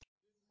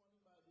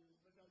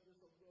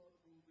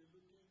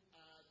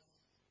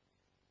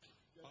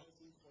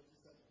Genesis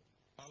 47.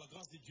 Par la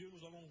grâce de Dieu,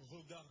 nous allons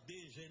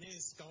regarder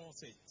Genèse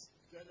 47.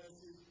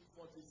 Genesis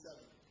 47.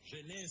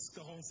 Genèse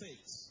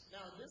 47.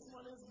 Now, this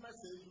morning's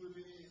message will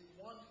be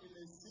one in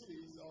a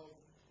series of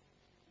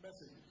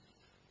messages.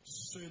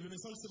 Le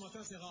message ce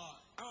matin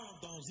sera un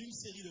dans une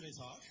série de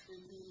messages.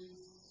 It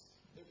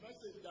is a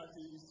message that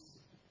is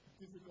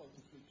difficult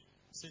to preach.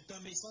 C'est un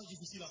message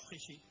difficile à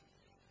prêcher.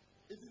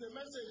 It is a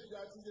message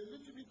that is a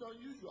little bit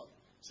unusual.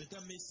 C'est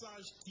un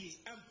message qui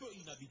est un peu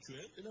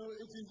inhabituel. You know,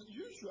 it is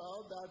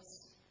usual that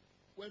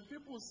when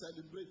people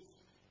celebrate,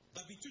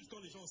 D'habitude, quand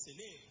les gens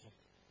célèbrent,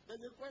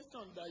 there's a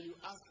question that you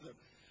ask them.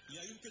 il y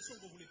a une question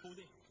que vous voulez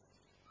poser.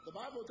 The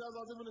Bible tells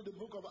us even in the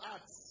book of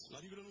Acts La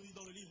Bible nous dit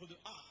dans le livre de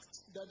Actes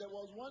that there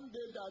was one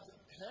day that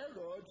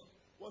Herod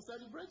was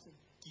celebrating.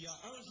 qu'il y a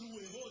un jour où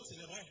Hérode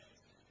célébrait.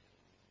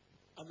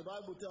 And the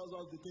Bible tells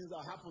us the things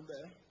that happened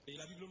there. Et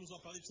la Bible nous a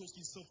parlé de choses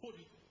qui se sont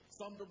produites.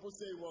 Some people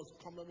say it was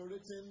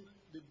commemorating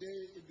the day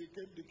he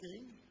became the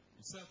king.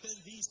 Certains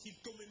disent qu'il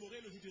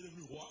commémorait le jour où il est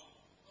devenu roi.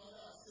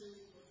 Others say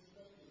it was his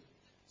birthday.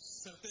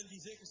 Certains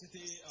disaient que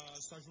c'était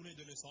sa journée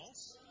de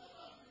naissance.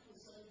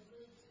 People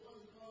celebrate what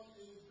we call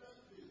a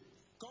birthday.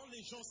 Quand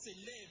les gens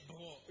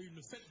célèbrent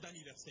une fête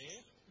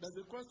d'anniversaire, There's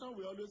a question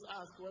we always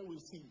ask when we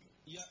sing.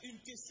 il y a une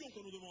question que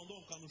nous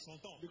demandons quand nous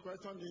chantons. The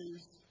question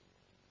is,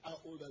 how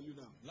old are you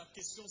now? La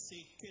question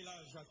c'est quel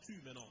âge as-tu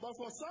maintenant? But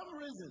for some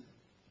reason,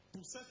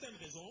 Pour certaines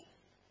raisons,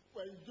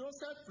 when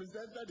Joseph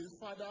presented his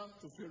father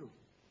to Pharaoh,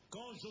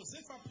 quand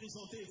Joseph a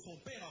présenté son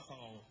père à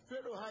Pharaon,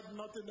 Pharaoh had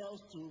nothing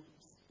else to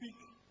speak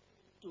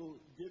to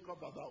Jacob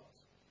about.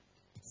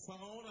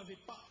 Pharaon n'avait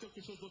pas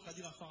quelque chose d'autre à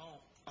dire à Pharaon,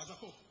 à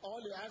Jacob.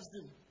 All he asked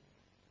him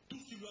Tout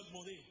ce qu'il lui a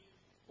demandé,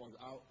 was,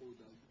 how old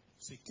are you?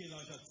 c'est quel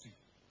âge as-tu?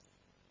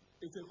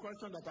 It's a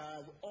question that I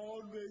have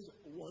always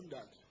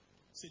wondered.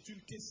 C'est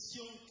une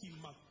question qui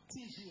m'a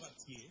toujours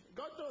attiré.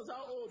 God knows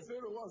how old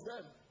Pharaoh was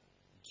then.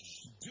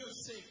 Dieu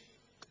sait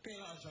quel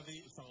âge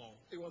avait Pharaon.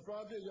 He was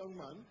probably a young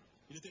man.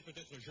 Il était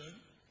peut-être jeune.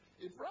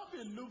 He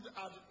probably looked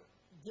at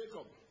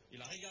Jacob.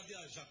 Il a regardé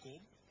à Jacob.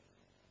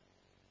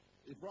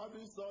 He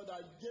probably saw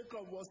that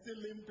Jacob was still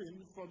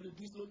limping from the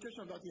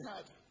dislocation that he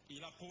had.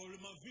 Il a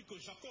probablement vu que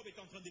Jacob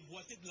était en train de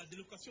boiter de la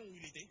délocation où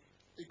il était.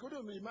 He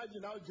couldn't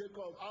imagine how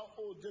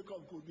old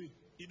Jacob could be.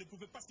 Il ne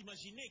pouvait pas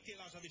s'imaginer quel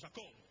âge avait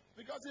Jacob.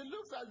 Because he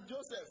looks at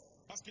Joseph.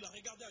 Parce qu'il a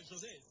regardé à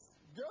Joseph.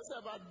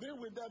 Joseph had been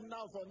with them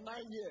now for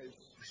 9 years.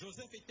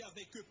 Joseph était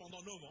avec eux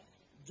pendant 9 ans.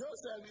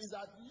 Joseph is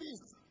at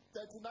least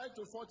 39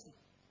 to 40.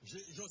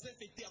 Joseph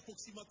était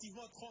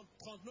approximativement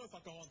 39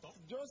 à 40 ans.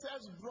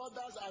 Joseph's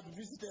brothers had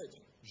visited.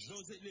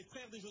 Les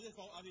frères de Joseph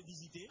avaient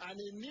visité. And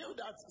he knew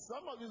that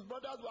some of his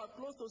brothers were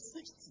close to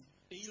 60.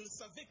 Et il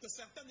savait que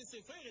certains de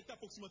ses frères étaient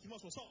approximativement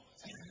 60.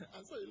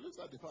 And so he looks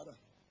at the father.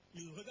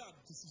 Il regarde,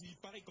 il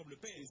paraît comme le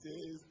père. He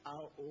says,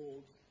 how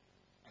old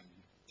are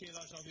you? Quel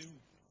âge avez-vous?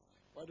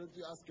 Why don't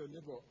you ask your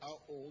neighbor, how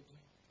old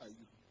are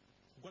you?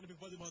 Pourquoi ne pouvez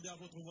pas demander à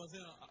votre voisin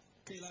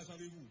quel âge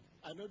avez-vous?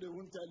 I know they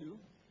won't tell you,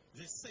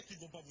 Je sais qu'ils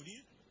ne vont pas vous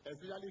dire.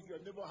 especially if your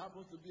neighbor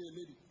happens to be a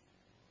lady.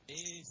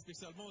 Et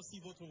spécialement si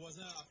votre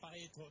voisin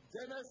apparaît être.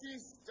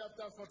 Genesis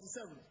chapter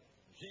 47.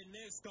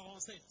 Genèse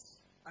 47.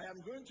 I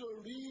am going to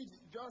read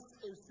just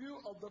a few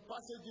of the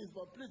passages,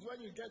 but please,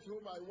 when you get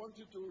home, I want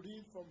you to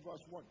read from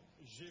verse 1.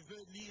 Je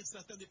veux lire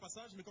certains des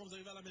passages, mais quand vous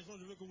arrivez à la maison,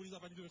 je veux que vous lisez à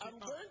partir de verset I'm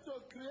 1. going to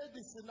create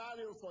the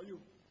scenario for you.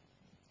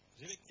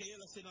 Je vais créer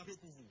le scénario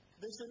pour vous.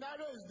 The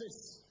scenario is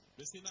this.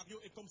 Le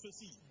scénario est comme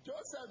ceci.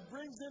 Joseph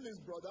brings in his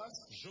brothers,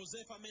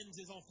 Joseph amène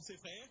ses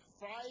frères,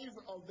 5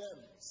 of them.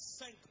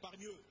 5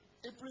 parmi eux.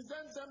 He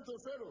presents them to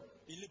Pharaoh.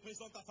 Il les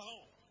présente à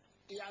Pharaon.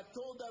 He had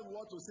told them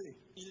what to say.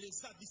 Il les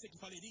a dit ce qu'il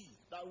fallait dire.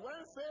 That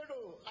when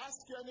Pharaoh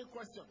asks you any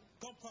question,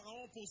 Quand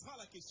Pharaon posera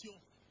la question,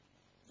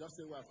 just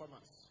say we are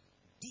farmers.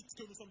 dites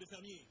que nous sommes des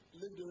fermiers.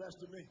 Leave the rest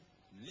to me.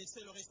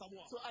 Laissez le reste à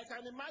moi. So I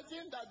can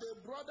imagine that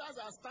the brothers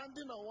are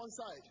standing on one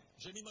side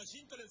Je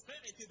m'imagine que les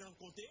frères étaient d'un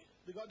côté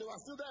because they were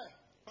still there.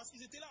 parce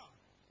qu'ils étaient là.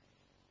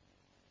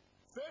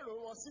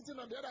 Pharaoh was sitting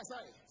on the other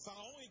side.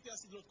 Pharaon était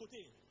assis de l'autre côté.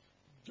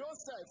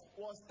 Joseph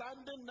was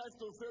standing next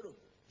to Pharaoh.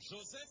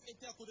 Joseph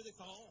était à côté de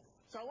Pharaon.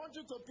 So I want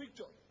you to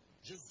picture.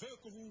 Je veux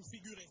que vous vous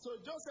figurez. So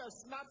Joseph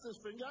snaps his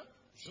finger.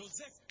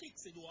 Joseph clique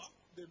ses doigts.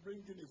 They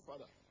bring in his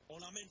father. On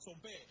amène son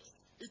père.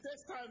 It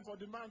takes time for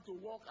the man to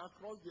walk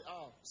across the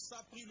aisle Ça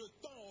a pris le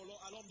temps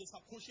à l'homme de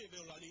s'approcher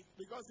vers l'allée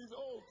because he's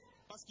old.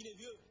 parce qu'il est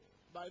vieux.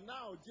 By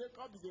now,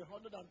 Jacob is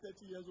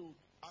 130 years old.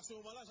 À ce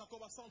moment-là,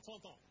 Jacob a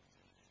 130 ans.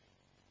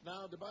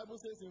 Now, the Bible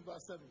says in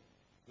verse 7,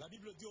 La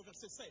Bible dit au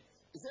verset 7.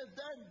 it says,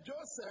 then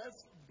Joseph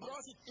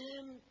brought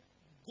in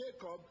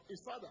Jacob,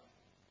 his father,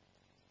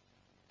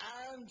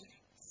 and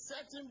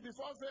set him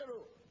before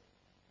Pharaoh.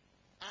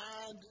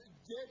 And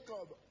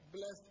Jacob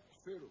blessed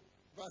Pharaoh.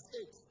 Verse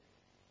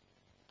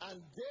 8.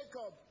 And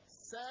Jacob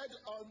said,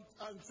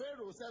 and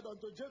Pharaoh said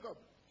unto Jacob,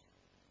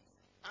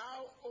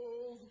 how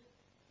old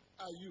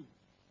are you?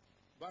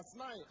 Verse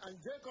 9. And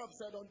Jacob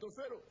said unto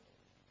Pharaoh,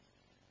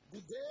 the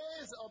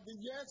days of the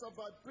years of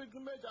our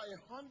pilgrimage are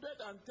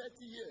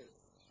 130 years.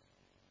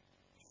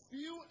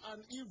 Few and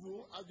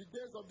evil are the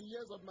days of the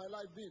years of my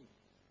life been.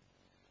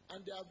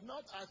 and they have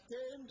not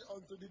attained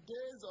unto the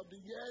days of the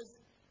years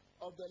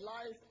of the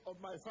life of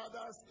my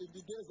fathers in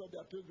the days of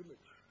their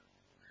pilgrimage.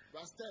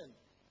 Verse 10.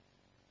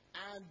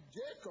 And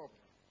Jacob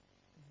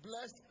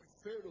blessed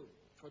Pharaoh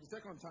for the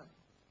second time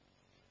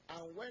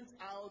and went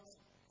out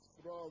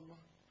from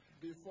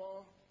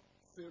before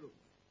Pharaoh.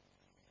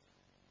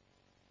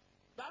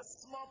 That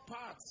small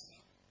part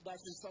that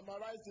is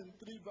summarized in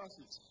 3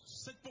 verses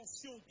Cette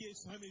portion qui est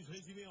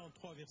résumée en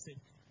 3 versets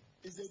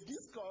is a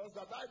discourse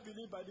that I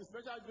believe by the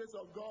special grace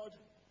of God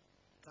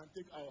can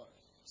take hours.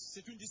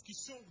 C'est une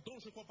discussion dont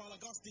je crois par la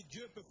grâce de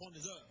Dieu peut prendre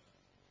des heures.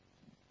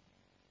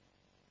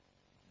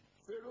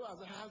 Pharaoh has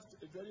asked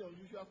a very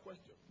unusual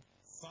question.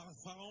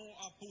 Pharaon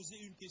a posé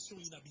une question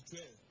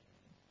inhabituelle.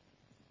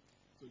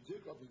 So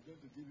Jacob is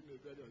going to give him a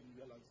very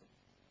unusual answer.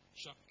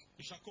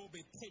 Jacob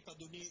est prêt à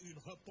donner une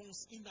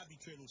réponse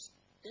inhabituelle aussi.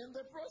 In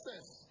the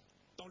process,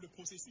 Dans le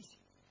processus,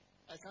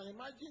 I can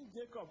imagine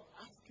Jacob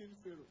asking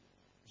Pharaoh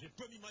je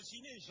peux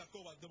m'imaginer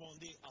Jacob a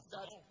demandé à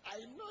that Pharaon.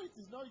 I know it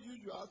is not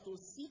usual to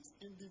sit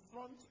in the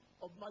front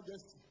of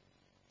majesty.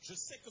 Je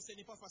sais que ce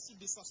n'est pas facile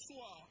de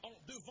s'asseoir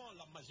devant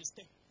la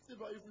majesté. See,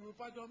 but if you will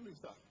pardon me,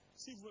 sir,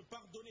 Si vous me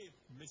pardonnez,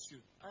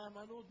 monsieur, I am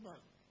an old man.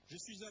 je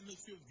suis un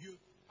monsieur vieux.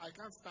 I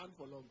can't stand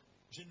for long.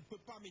 Je ne peux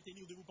pas me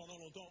tenir debout pendant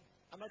longtemps.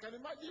 And I can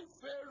imagine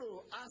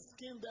Pharaoh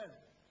asking them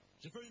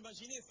Je peux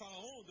imaginer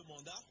Pharaon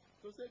demanda,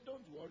 to say,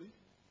 don't worry,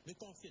 ne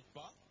t'inquiète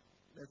pas,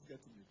 let's get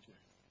in the chair.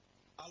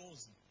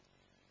 allons-y.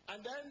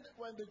 And then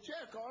when the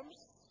chair comes,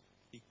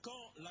 Et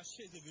quand la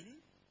chaise est venue,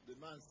 the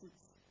man sits.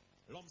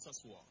 l'homme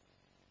s'assoit.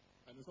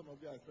 I know some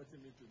of you are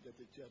expecting me to get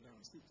a chair now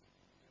and sit.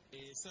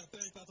 Et certains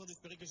étaient en train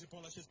d'espérer que je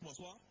prenne la chaise pour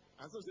m'asseoir.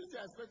 And so since you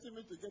are expecting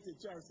me to get a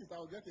chair and sit,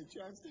 I'll get a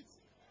chair and sit.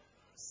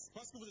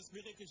 Parce que vous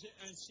espérez que j'ai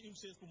une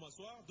chaise pour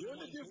m'asseoir. The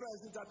only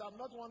difference is that I'm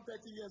not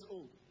 130 years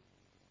old.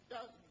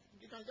 Yeah,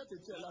 you can get a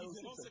chair. La I will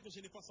différence, sit c'est que je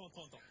n'ai pas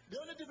 130 ans. there. The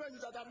only difference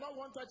is that I'm not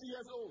 130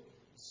 years old.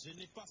 Je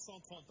n'ai pas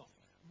 130 ans.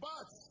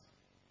 But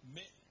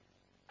Mais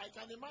I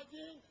can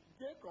imagine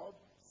Jacob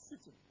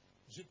sitting.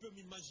 je peux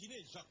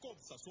m'imaginer Jacob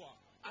s'asseoir.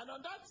 And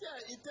on that chair,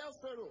 he tells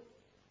Pharaoh,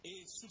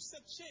 Et sur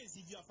cette chaise,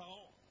 il dit à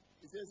Pharaon,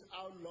 he says,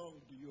 how long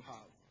do you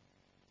have?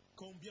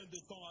 combien de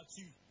temps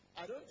as-tu?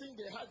 I don't think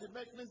they had the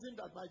mechanism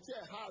that my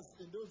chair has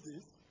in those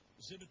days.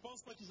 Je ne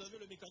pense pas qu'ils avaient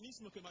le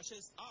mécanisme que ma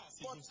chaise a.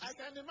 ces But jours-ci. I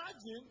can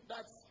imagine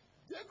that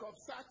Jacob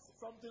sat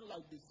something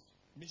like this.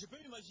 Mais je peux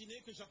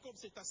imaginer que Jacob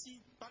s'est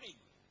assis pareil.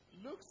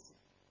 Looks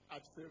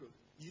at Pharaoh.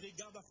 Il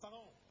regarde à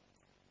Pharaon.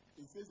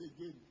 He says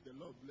again, the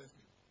Lord bless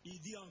him. Il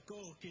dit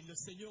encore que le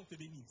Seigneur te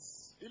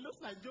bénisse. It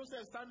looks like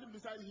Joseph standing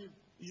beside him.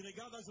 Il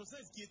regarde à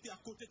Joseph qui était à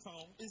côté de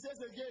Pharaon. He says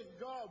again,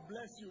 God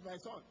bless you, my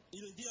son.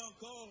 Il dit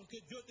encore que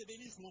Dieu te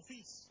bénisse, mon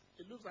fils.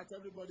 It looks at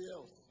everybody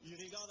else. Il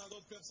regarde à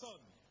d'autres personnes.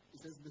 He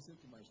says, listen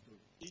to my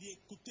story. Il dit,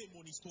 écoutez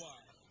mon histoire.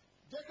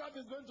 Jacob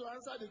is going to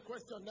answer the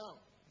question now.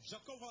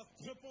 Jacob va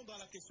répondre à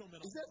la question He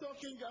maintenant. says, oh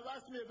king, you have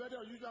asked me a very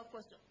unusual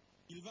question.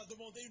 Il va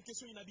demander une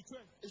question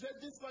inhabituelle. He said,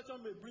 this question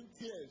may bring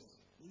tears.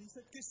 Il dit,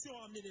 cette question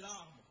a amené des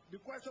larmes. The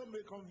question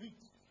may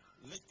convict.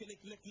 La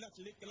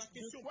The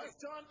question,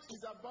 question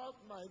is about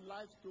my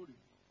life story.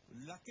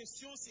 la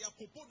question, c'est à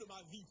propos de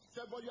ma vie. He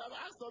said, but you have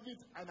asked of it,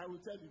 and I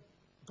will tell you.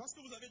 Parce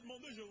que vous avez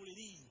demandé, je vous l'ai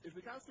dit. If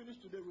we can't finish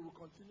today, we will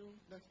continue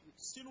next week.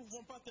 Si nous ne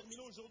pouvons pas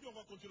terminer aujourd'hui, on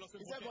va continuer la He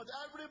semaine said, but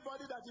prochaine.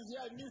 everybody that is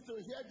here needs to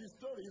hear the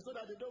story so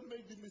that they don't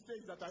make the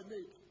mistakes that I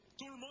made.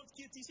 Tout le monde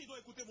qui est ici doit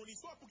écouter mon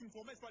histoire pour qu'ils ne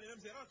commettent pas les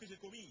mêmes erreurs que j'ai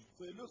commises.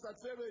 So he looks at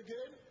Pharaoh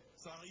again,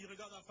 Ça, il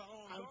regarde à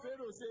Pharaon and encore,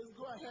 Pharaoh says,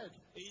 go ahead,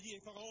 et il dit, et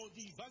Pharaon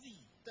dit, vas-y,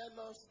 tell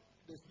us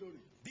the story.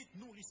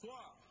 dites-nous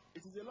l'histoire.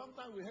 It is a long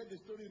time we heard the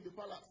story in the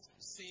palace.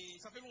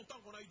 Ça fait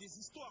longtemps qu'on a eu des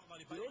histoires dans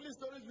les The palais. only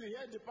stories we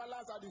hear in the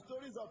palace are the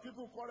stories of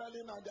people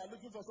quarreling and they are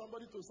looking for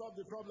somebody to solve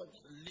the problems.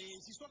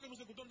 Les histoires que nous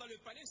écoutons dans le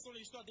palais sont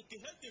les histoires des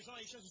querelles des gens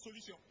et cherchent des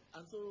solutions.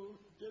 And so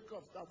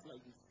Jacob starts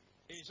like this.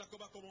 Et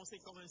Jacob a commencé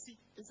comme ainsi.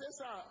 He says,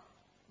 sir,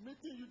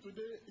 meeting you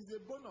today is a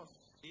bonus.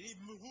 Il dit,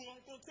 vous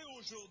rencontrez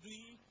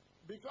aujourd'hui,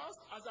 Because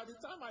as at the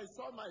time I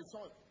saw my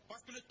son,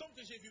 parce que le temps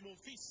que j'ai vu mon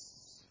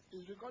fils,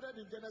 it's recorded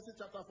in Genesis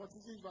chapter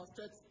 46, verse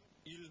 30.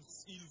 il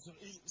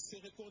s'est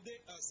recordé,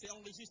 c'est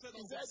enregistré dans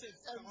He le said, verset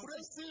 46.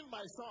 embracing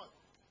my son,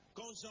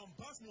 Quand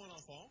j'embrasse mon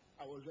enfant,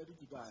 I was ready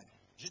to die.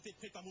 j'étais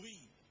prêt à mourir.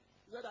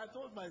 He said, I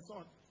told my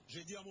son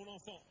J'ai dit à mon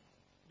enfant,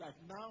 that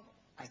now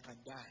I can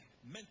die.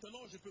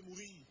 maintenant je peux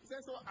mourir. He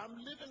said, so I'm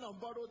living on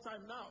borrowed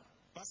time now.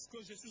 Parce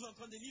que je suis en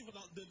train de vivre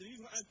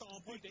un temps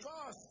emprunté.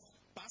 Because,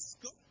 Parce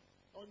que,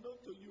 unknown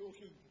to you, O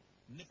king,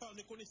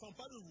 ne connaissant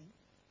pas de vous,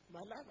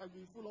 my life has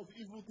been full of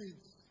evil things.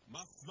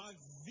 ma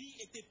vie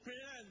était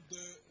pleine de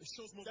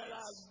choses There are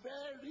mauvaises.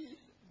 very,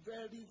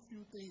 very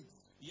few things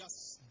Il y a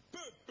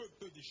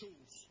peu de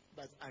choses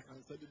that I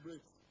can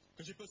celebrate.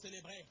 que je peux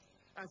célébrer.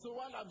 And so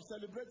while I'm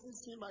celebrating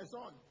seeing my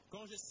son,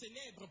 Quand je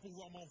célèbre pour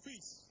voir mon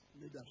fils,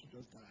 maybe I should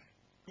just die.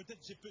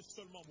 peut-être je peux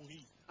seulement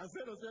mourir. And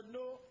Pharaoh said,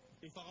 no,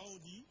 Et Pharaon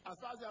dit, as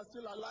far as you are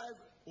still alive,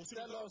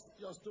 tell us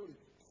your story.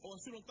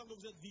 aussi longtemps que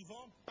vous êtes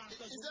vivant, He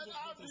partagez said,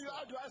 how votre do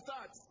histoire. I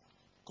start?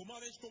 Comment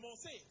vais-je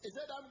commencer? He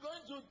said, I'm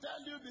going to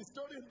tell you the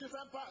story in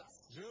different parts.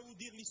 Je vais vous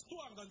dire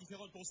l'histoire dans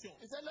différentes portions.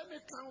 He said, let me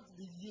count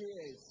the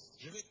years.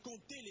 Je vais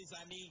compter les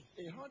années.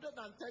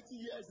 130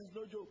 years is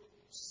no joke.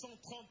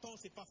 130 ans,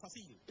 c'est pas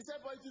facile. He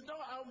said, but it is not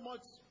how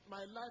much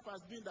my life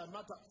has been that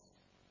matters.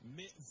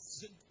 Mais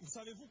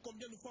savez-vous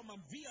combien de fois ma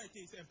vie a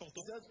été He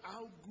importante? says,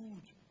 how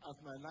good has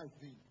my life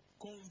been?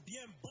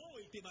 Combien bon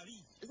était ma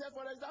vie? He said,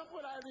 for example,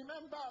 I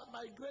remember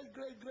my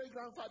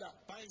great-great-great-grandfather.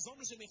 Par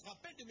exemple, je me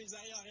rappelle de mes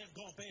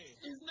arrière-grands-pères.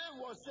 His name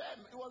was Shem.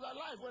 He was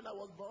alive when I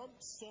was born.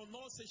 Son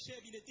nom, c'est Shem,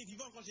 il était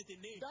vivant quand j'étais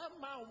né. That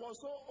man was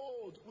so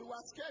old, we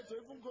were scared to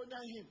even go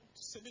near him.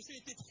 Ce monsieur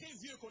était très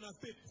vieux qu'on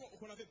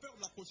avait peur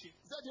de l'approcher.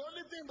 He said the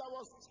only thing that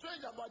was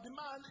strange about the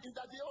man is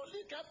that he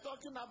only kept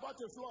talking about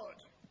a flood.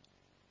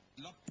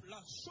 La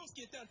chose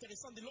qui était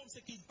intéressante de l'homme,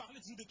 c'est qu'il parlait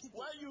toujours des troupeaux.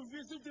 When you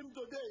visit him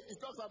today, he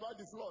talks about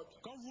the flood.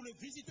 Quand vous le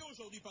visitez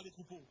aujourd'hui, il parle des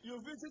troupeaux.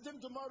 You visit him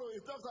tomorrow, he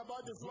talks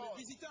about the Vous le flood.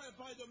 visitez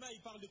après-demain, il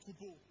parle des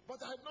troupeaux.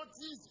 But I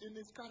noticed in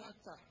his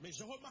character, Mais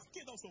j'ai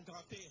remarqué dans son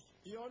caractère,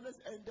 he always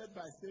ended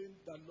by saying,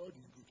 the Lord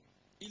is good.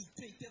 il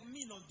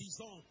termine en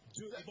disant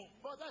Dieu est bon.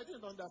 But I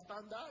didn't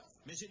understand that.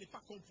 Mais je n'ai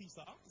pas compris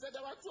ça. He said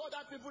there were two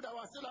other people that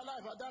were still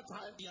alive at that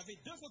time, Il y avait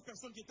deux autres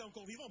personnes qui étaient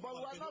encore vivantes. but we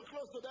pendant la were not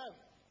période. close to them.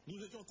 Nous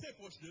étions très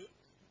proches d'eux.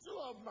 Two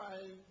of my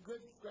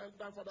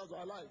great-grandfathers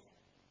were alive.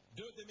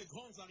 Deux de mes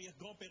grands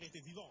arrière-grands-pères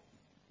étaient vivants.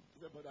 He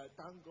said, but I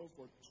thank God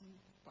for two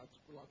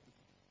particular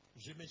people.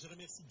 Je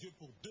remercie Dieu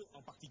pour deux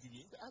en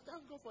particulier. I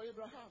thank God for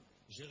Abraham.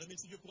 Je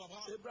remercie Dieu pour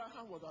Abraham.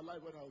 Abraham was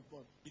alive when I was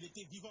born. Il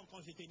était vivant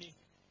quand j'étais né.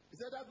 He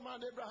said, that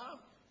man, Abraham,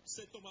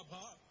 Cet homme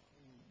Abraham,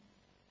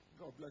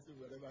 God bless him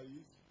wherever he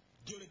is.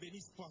 Dieu le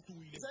bénisse partout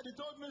où il He est. said, he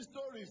told me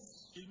stories.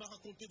 Il m'a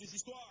raconté des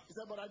histoires. He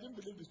said, but I didn't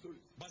believe the stories.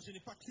 Bah, je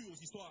n'ai pas cru aux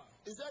histoires.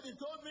 He said, he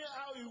told me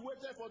how he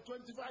waited for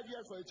 25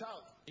 years for a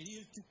child. Et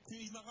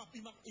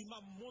il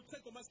m'a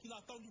montré comment est-ce qu'il a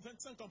attendu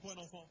 25 ans pour un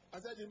enfant. I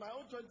said, in my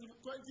own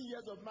 20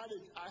 years of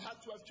marriage, I had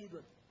 12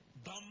 children.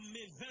 Dans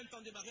mes 20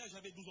 ans de mariage,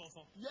 j'avais 12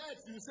 enfants.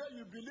 Yet, you say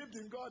you believed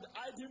in God.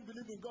 I didn't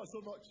believe in God so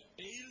much.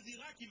 Et il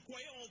dira qu'il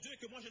croyait en Dieu et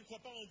que moi je ne crois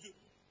pas en Dieu.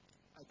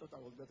 I thought I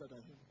was better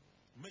than him.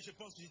 Mais je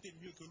pense que j'étais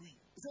mieux que lui.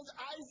 He says,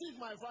 Isaac,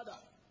 my father,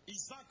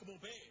 Isaac, mon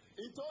père,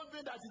 he told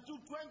me that it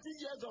took 20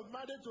 years of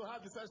marriage to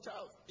have the first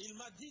child. il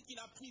m'a dit qu'il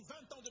a pris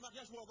 20 ans de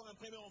mariage pour avoir un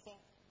premier enfant.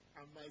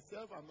 And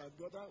myself and my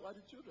brother were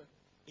the children.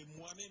 Et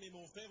moi-même et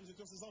mon frère, nous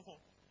étions ses enfants.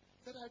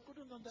 He said, I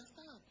couldn't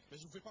understand. Mais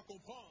je ne pouvais pas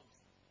comprendre.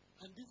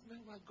 And these men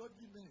were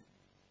godly men.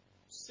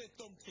 Cet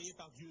homme créé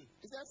par Dieu.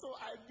 He said, so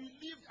I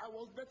believed I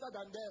was better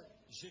than them.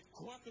 Je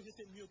crois que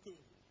j'étais mieux qu'eux.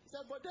 He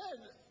said, but then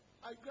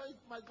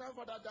my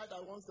grandfather died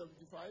at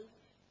 175.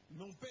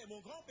 Mon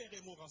grand-père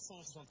est mort à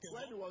 175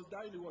 When he ans. was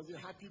dying, he was a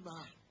happy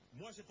man.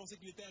 Moi, je pensais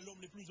qu'il était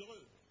l'homme le plus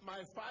heureux.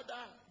 My father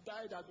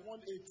died at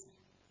 180.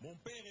 Mon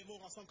père est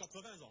mort à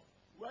 180 ans.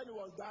 When he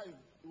was dying,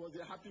 he was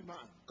a happy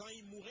man. Quand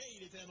il mourait,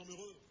 il était un homme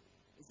heureux.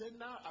 He said,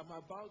 now I'm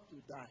about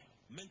to die.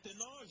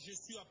 Maintenant, je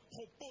suis à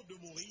propos de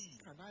mourir.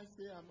 Can I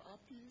say I'm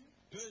happy?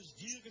 Peux-je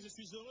dire que je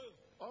suis heureux?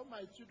 All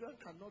my children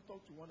cannot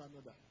talk to one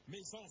another.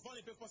 Mes enfants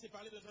ne peuvent pas se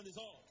parler les uns des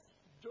autres.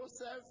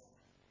 Joseph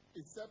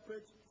is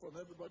separate from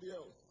everybody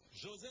else.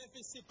 Joseph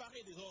est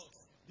séparé des autres.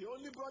 The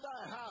only brother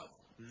I have,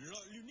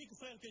 L'unique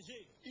frère que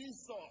j'ai,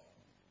 Esau,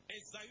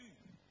 Esaü.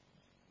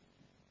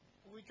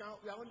 we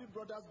are only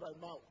brothers by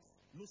mouth.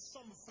 Nous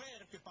sommes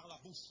frères que par la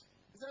bouche.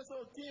 He said,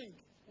 so king,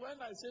 when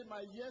I say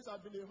my years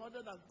have been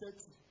 130,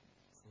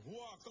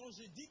 Roi, quand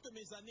j'ai dit que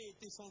mes années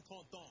étaient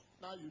 130 ans,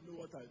 now you know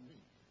what I mean.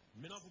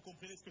 maintenant vous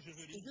comprenez ce que je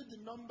veux Is dire. it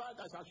the number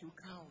that I should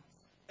count?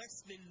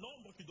 Est-ce les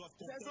nombres qui doivent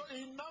He said, so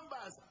compter? in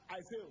numbers,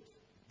 I failed.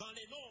 Dans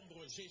les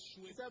nombres, j'ai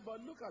échoué. He said, but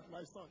look at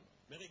my son.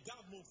 Mais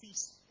regarde mon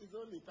fils, He's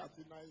only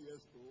 39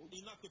 years old.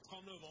 il n'a que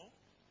 39 ans.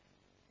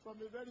 From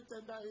a very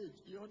tender age,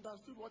 he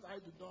understood what I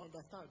did not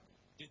understand.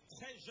 De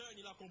très jeune,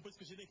 il a compris ce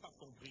que je n'ai pas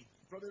compris.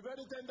 From a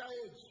very tender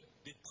age,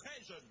 De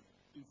très jeune,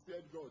 he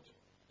feared God.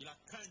 il a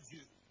craint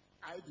Dieu.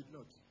 I did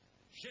not.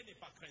 Je n'ai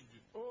pas craint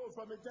Dieu. Oh,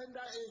 from a tender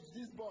age,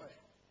 this boy,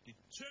 De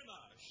jeune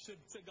âge,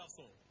 ce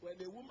garçon, when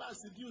a woman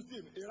seduced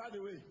him, he ran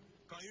away.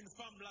 quand une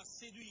femme l'a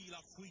séduit, il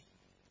a fui.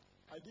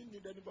 I didn't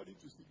need anybody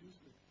to seduce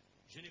me.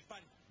 Je n'ai pas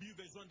eu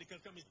besoin de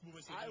quelqu'un pour me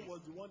I séduire.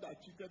 was the one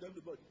that cheated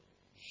everybody.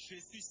 Je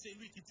suis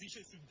celui qui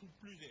trichait sur tout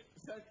plusieurs. He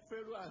said,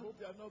 Pharaoh, I hope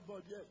you are not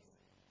bored yet.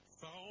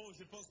 Pharaon,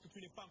 je pense que tu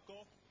n'es pas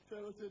encore.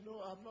 Pharaoh said, no,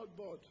 I'm not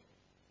bored.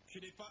 Tu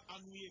n'es pas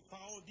ennuyé.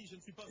 Pharaon dit, je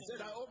ne suis pas He said,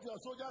 I ennuyé. hope your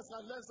soldiers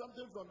can learn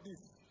something from this.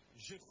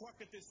 Je crois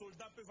que tes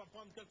soldats peuvent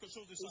apprendre quelque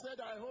chose de He ça. said,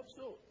 I hope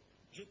so.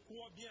 Je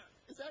crois bien.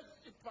 He said,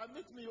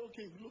 permit me, O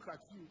king, look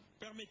at you.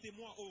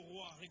 Permettez-moi, ô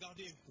roi,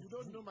 regardez. You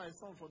don't know my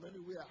son from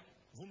anywhere.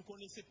 Vous ne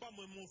connaissez pas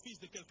mon fils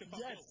de quelque part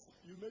Yes, d'autre.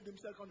 you made him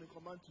second in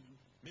command to you.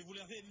 Mais vous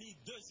l'avez mis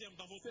deuxième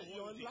dans votre Say,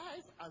 your royauté.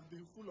 life has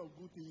been full of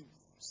good things.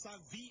 Sa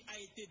vie a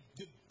été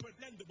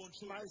pleine de bonnes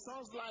choses. My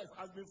son's life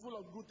has been full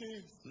of good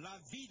things. La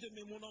vie de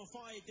mon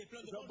enfant a été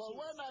pleine de So, bonnes but choses.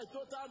 when I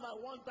total my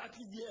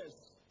 130 years,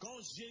 Quand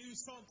j'ai eu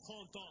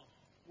 130 ans,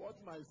 what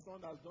my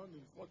son has done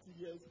in 40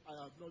 years, I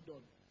have not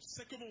done.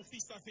 ce que mon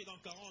fils a fait dans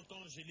 40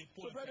 ans, je l'ai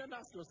So, point fait. brethren,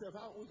 ask yourself,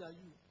 how old are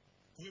you?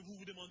 Pouvez-vous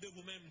vous demander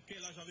vous-même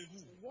quel âge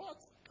avez-vous? What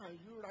can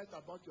you write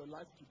about your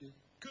life today?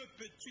 Que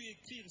peux-tu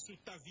écrire sur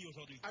ta vie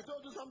aujourd'hui? I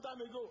told you some time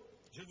ago.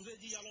 Je vous ai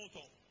dit il y a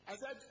longtemps. I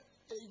said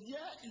a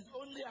year is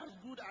only as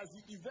good as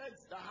the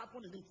events that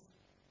happen in it.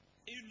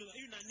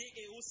 Une année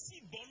est aussi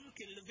bonne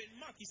que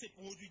l'événement qui s'est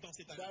produit dans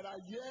cette année. There are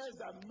years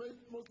that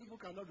most people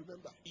cannot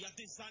remember Il y a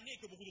des années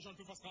que beaucoup de gens ne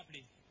peuvent pas se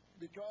rappeler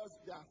because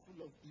they are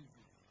full of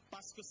evil.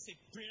 parce que c'est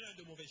plein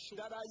de mauvaises choses.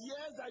 There are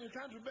years that you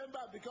can't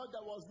remember because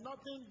there was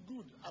nothing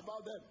good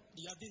about them.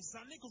 Il y a des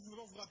années que vous ne pouvez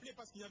pas vous rappeler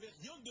parce qu'il n'y avait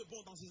rien de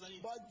bon dans ces années.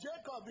 But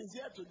Jacob is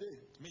here today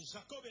Mais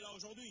Jacob est là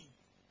aujourd'hui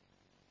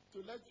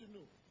to let you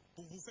know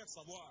pour vous faire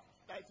savoir.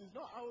 that it is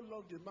not how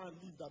long a man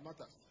lives that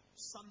matters,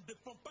 Ça ne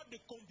dépend pas de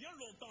combien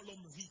longtemps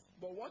l'homme vit,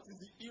 but what is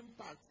the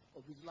impact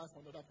of his life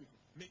on other people.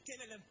 mais quel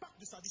est l'impact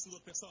de sa vie sur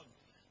d'autres personnes.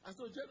 And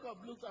so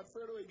Jacob looked at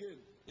Pharaoh again.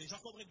 Et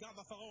Jacob regarde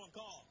à Pharaon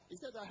encore. He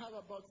said, I have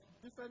about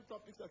different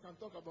topics I can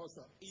talk about,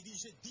 sir. Il dit,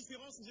 j'ai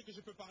différents sujets que je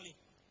peux parler.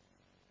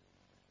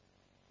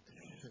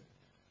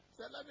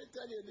 So let me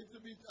tell you a little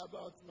bit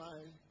about my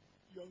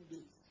young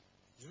days.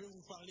 Je vais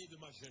vous parler de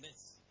ma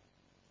jeunesse.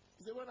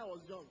 He said, when I was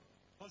young,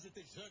 Quand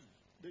j'étais jeune,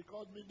 they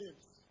called me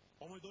names.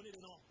 on me donnait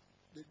des noms.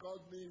 They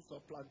called me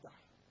supplanter.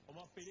 On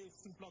m'appelait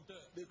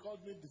sous-planteur. They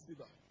called me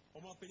deceiver.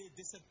 On m'appelait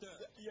décepteur.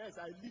 Yes,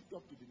 I lived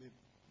up to the name.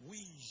 Oui,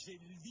 j'ai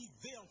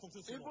vivé en fonction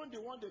de ce nom. Even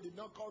the one they did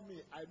not call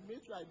me, I made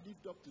sure I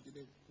lived up to the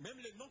name. Même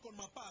les noms qu'on ne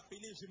m'a pas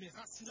appelés, je me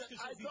rassurais que I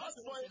je vivais thought,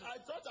 selon ce nom. I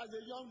thought as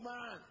a young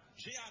man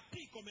J'ai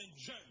appris comme un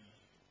jeune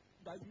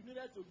that you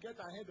needed to get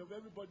ahead of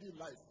everybody in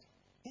life,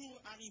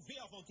 pour arriver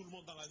avant tout le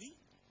monde dans la vie,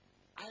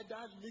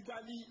 either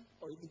legally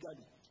or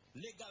illegally.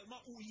 légalement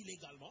ou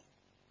illégalement.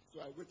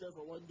 So I waited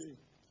for one day.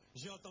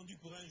 J'ai entendu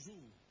pour un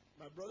jour,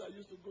 My brother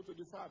used to go to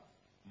the farm,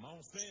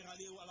 mon frère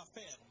allait à la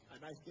ferme and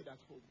I stayed at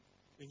home.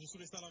 et je suis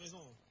resté à la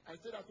maison. I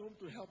stayed at home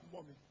to help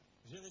mommy,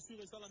 Je suis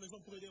resté à la maison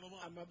pour aider maman.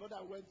 and my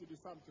brother went to the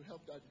farm to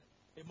help daddy.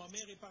 Et ma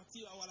mère est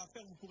partie à la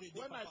ferme pour aider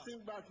When I papa.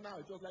 think back now,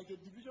 it was like a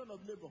division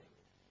of labor.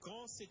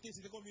 Quand c'était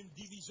comme une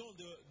division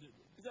de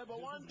He said, but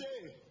one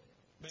day,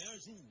 Mais un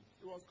jour,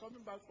 he was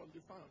coming back from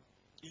the farm,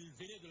 il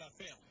venait de la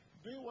ferme,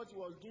 doing what he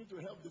was doing to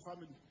help the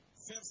family.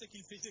 faire ce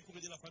qu'il faisait pour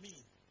aider la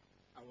famille.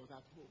 I was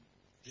at home.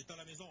 J'étais à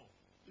la maison,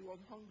 He was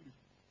hungry.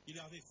 il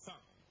avait faim.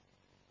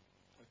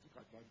 I took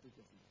advantage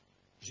of it.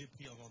 J'ai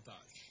pris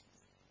avantage.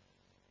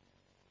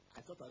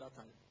 I thought at that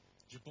time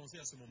Je pensais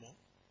à ce moment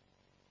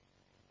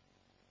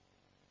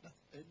that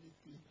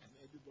anything and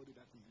everybody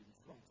that is in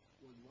front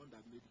was the one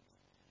that made it.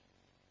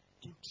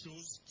 toute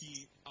chose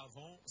qui est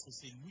avant,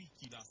 c'est lui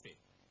qui l'a fait.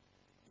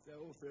 He said,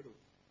 oh, Pharaoh,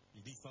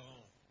 Il dit,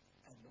 Pharaon,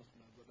 I lost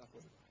my brother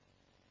forever.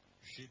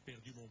 j'ai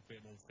perdu mon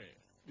père, mon frère.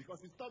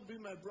 Because he stopped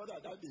being my brother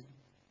that day,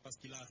 Parce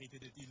qu'il a arrêté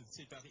d'être, il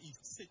s'est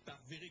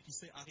avéré qu'il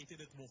s'est arrêté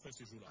d'être mon frère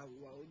ce jour-là. and we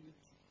were only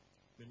two.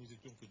 Mais nous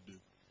étions que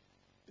deux.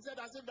 He said,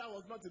 as if that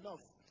was not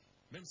enough.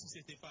 Même si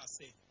c'était pas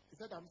assez. He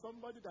said, I'm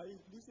somebody that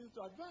listens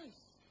to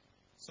advice.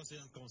 Ça, c'est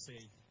un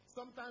conseil.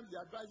 Sometimes the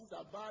advices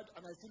are bad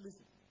and I still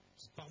listen.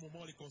 Par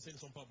moments, les conseils ne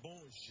sont pas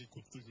bons,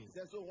 j'écoute toujours. He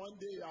said, so one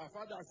day our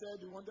father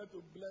said he wanted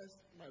to bless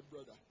my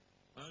brother.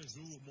 Un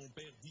jour, mon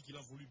père dit qu'il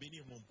a voulu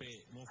bénir mon père,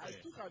 mon I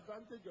frère. took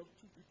advantage of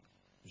two people.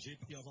 J'ai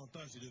pris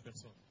avantage des deux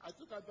personnes. I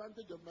took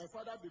advantage of my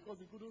father because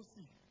he couldn't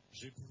see.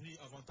 J'ai pris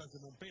avantage de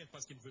mon père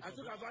parce qu'il ne veut I pas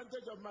took voir.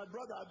 advantage of my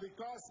brother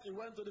because he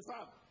went to the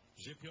farm.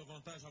 J'ai pris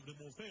avantage de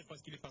mon frère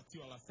parce qu'il est parti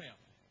à la ferme.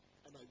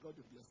 And I got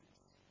the blessings.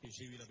 Et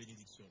j'ai eu la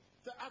bénédiction.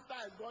 So after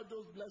I got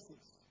those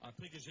blessings,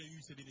 Après que j'ai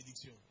eu ces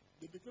bénédictions,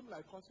 they became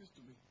like curses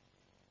to me.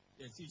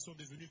 ils sont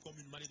devenus comme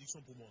une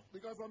malédiction pour moi.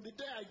 Because from the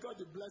day I got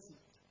the blessing,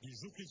 Du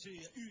jour que j'ai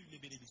eu les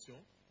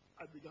bénédictions,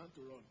 I began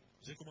to run.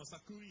 j'ai commencé à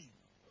courir.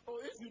 Oh,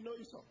 if you know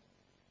Esau,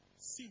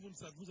 Si vous ne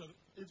savez,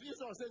 if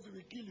Esau says he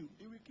will kill you,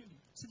 he will kill you.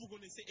 si vous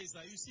connaissez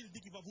Esaü, s'il dit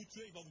qu'il va vous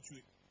tuer, il va vous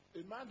tuer.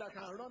 A man that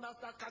can run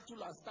after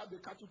cattle and stab the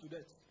cattle to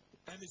death.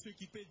 Un monsieur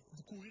qui peut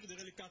courir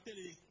derrière les cartels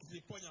et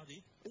les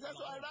poignarder. He said,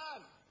 so I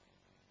ran.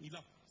 Il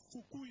a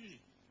fou courir.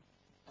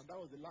 And that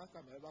was the last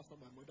time I ever saw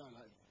my mother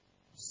alive.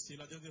 C'est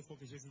la dernière fois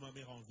que j'ai vu ma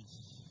mère en vie.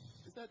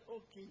 He said,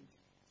 oh king,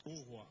 Au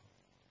roi,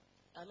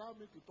 allow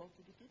me to talk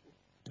to the people.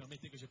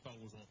 permettez que je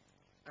parle aux gens.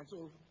 And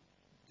so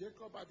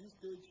Jacob at this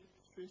stage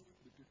faced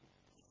the people.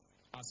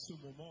 À ce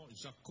moment,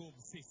 Jacob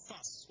fait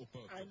face au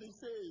peuple. And he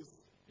says,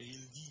 Et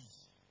il dit,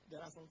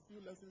 there are some few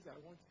lessons I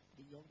want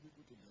the young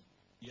people to learn.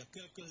 il y a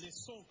quelques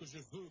leçons que je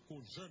veux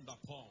qu'aux jeunes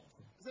d'apprendre.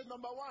 He said,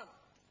 number one,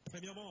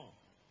 Premièrement,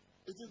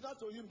 it is not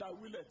to him that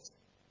willeth.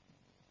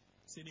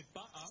 ce n'est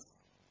pas à,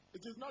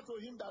 It is not to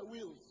him that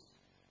wills.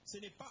 ce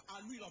n'est pas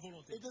à lui la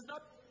volonté. It is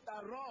not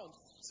that runs.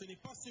 Ce n'est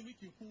pas celui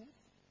qui court,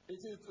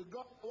 It is to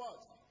God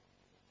what?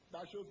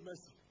 That shows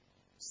mercy.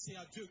 c'est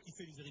à Dieu qui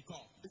fait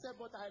miséricorde. He said,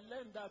 but I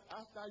learned that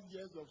after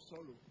years of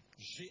sorrow.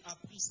 J'ai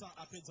appris ça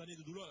après des années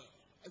de douleur.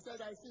 I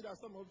said, I see that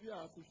some of you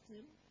are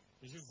 15,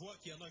 Et je vois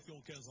qu'il y en a qui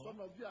ont 15 ans, some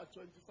of you are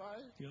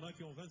 25, il y en a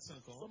qui ont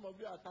 25 ans, some of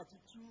you are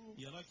 32,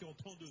 il y en a qui ont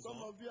 32 some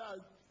ans, of you are,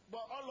 but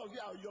all of you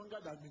are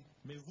younger than me.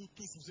 mais vous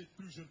tous, vous êtes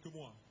plus jeunes que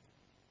moi.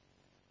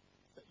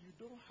 That you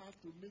don't have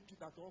to make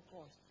it at all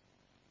costs.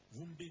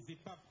 Vous ne devez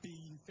pas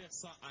payer, faire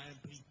ça à un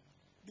prix.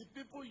 The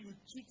people you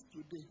cheat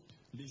today,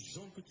 Les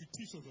gens que tu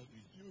triches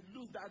aujourd'hui, you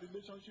lose that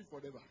relationship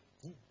forever.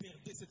 vous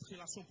perdez cette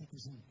relation pour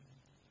toujours.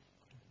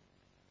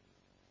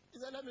 He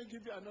said, let me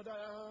give you another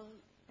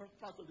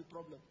part of the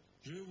problem.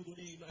 Je vais vous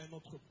donner un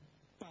autre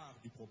part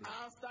du problème.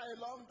 After a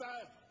long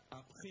time,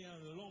 Après un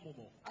long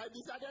moment, I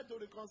decided to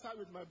reconcile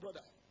with my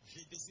brother.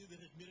 j'ai décidé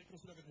de me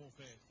réconcilier avec mon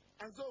frère.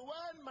 And so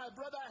when my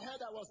brother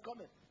heard I was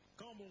coming,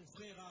 Quand mon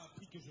frère a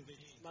appris que je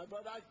venais, my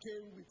brother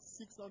came with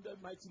 600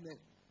 mighty men.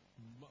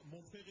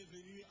 mon frère est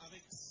venu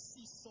avec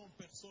 600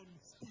 personnes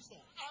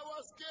puissantes. I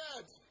was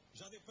scared.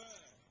 J'avais peur.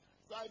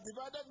 So I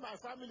divided my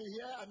family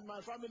here and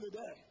my family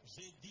there.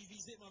 J'ai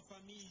divisé ma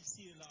famille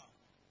ici et là.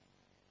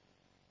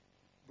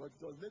 But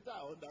it was later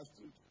I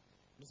understood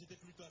Mais c'était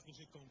plus tard que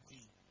j'ai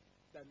compris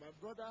that my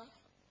brother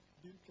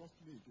didn't trust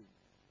me again.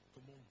 que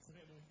mon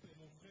frère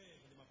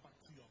ne m'a pas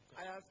cru encore.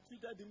 I have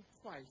cheated him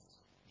twice.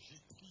 J'ai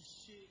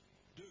triché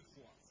 2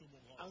 fois sur mon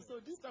grand And frère. so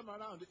this time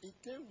around, he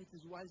came with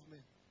his wise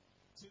men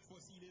Cette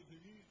fois-ci, il est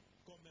venu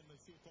comme un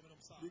monsieur, comme un homme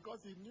sage. because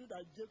he knew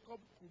that Jacob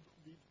could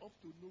be up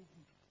to no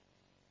good.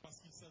 Parce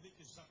qu'il savait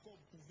que Jacob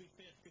pouvait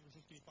faire quelque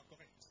chose qui n'est pas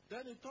correct.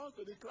 Then he turns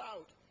to the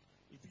crowd.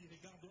 Et puis il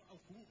regarde au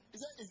cours. He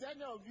said, is there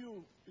any of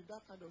you in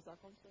that kind of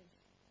circumstance?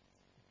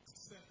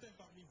 Certains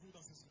parmi vous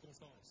dans ces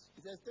circonstances,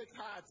 He says, take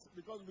heart,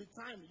 because with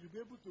time you'll be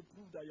able to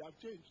prove that you have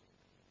changed.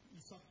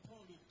 il s'en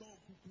prend le temps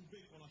pour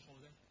prouver qu'on a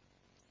changé.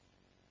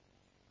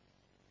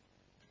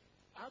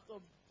 Out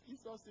of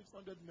Esau's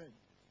 600 men,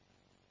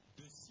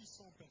 De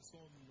 600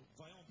 personnes,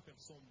 vaillantes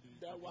personnes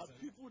there were d'Ésaü,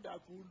 people that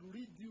could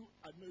read you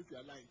and know if you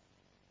are lying.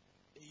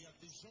 et il y a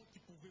des gens qui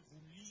pouvaient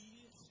vous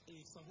lire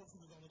et savoir si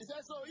vous en He êtes.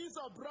 said, so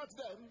Esau brought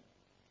them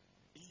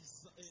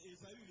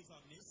Ésaü les a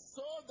amenés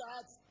so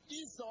that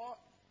Esau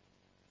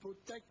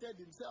protected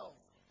himself.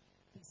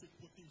 pour se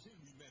protéger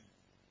lui-même.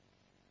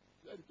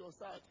 He said it was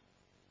sad.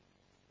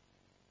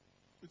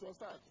 It was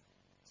sad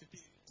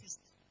C'était triste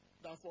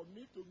that for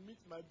me to meet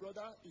my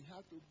brother, he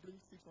had to bring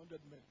 600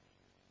 men.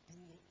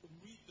 pour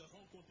lui de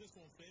rencontrer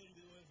son frère, il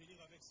devait venir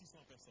avec 600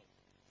 personnes.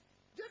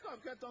 Jacob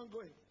kept on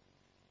going.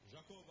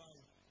 Jacob a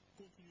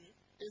continué.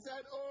 He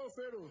said, oh,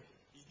 Pharaoh,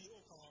 Il dit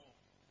au Pharaon,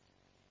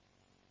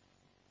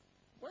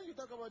 when you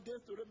talk about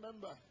days to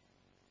remember,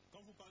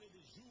 quand vous parlez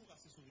des jours à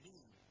se souvenir,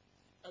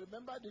 I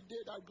remember the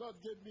day that God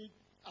gave me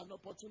an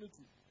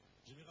opportunity.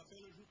 je me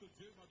rappelle le jour que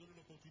Dieu m'a donné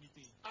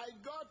l'opportunité. I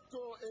got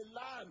to a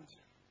land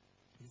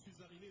Je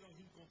suis arrivé dans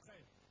une contrée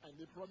and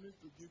they promised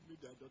to give me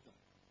their daughter.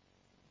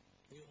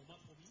 et on m'a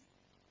promis,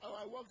 Oh,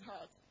 I worked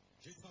hard,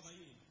 j'ai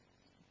travaillé,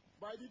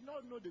 but I did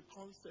not know the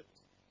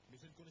concept mais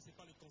je ne connaissais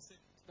pas le concept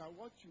that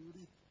what you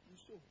reap, you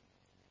sow.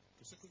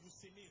 que ce que vous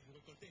sémez, vous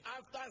récoltez.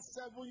 After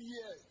 7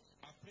 years,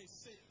 Après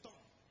 7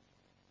 ans,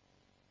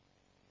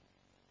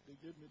 they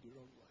gave me the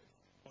wrong wife.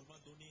 on m'a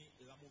donné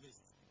la mauvaise,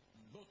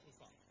 l'autre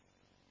femme.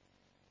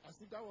 As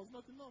if that was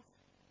not enough.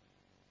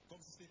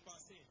 Comme si ce n'était pas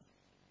assez.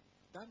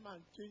 That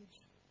man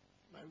changed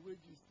my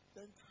wages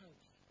 10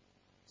 times.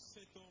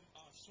 Cet homme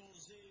a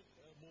changé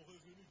mon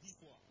revenu 10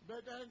 fois.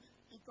 But then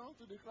he turned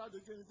to the crowd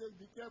again and says,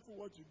 be careful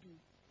what you do.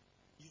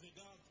 Il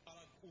regarde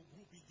au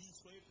groupe, il dit,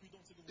 soyez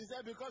prudents ce que He vous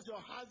said, faites. because your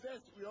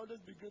harvest will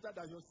always be greater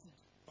than your seed.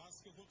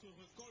 Parce que votre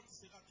récolte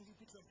sera toujours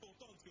plus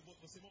importante que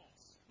votre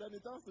sémence. Then he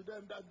turns to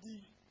them that the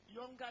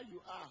younger you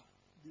are,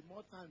 the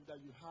more time that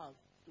you have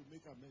to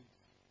make amends.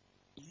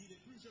 Il dit, les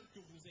plus jeunes que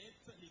vous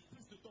êtes, les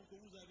plus de temps que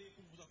vous avez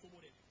pour vous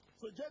accommoder.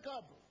 So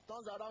Jacob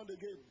turns around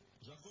again.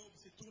 Jacob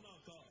se tourne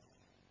encore.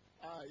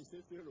 Ah, he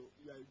said, Pharaoh,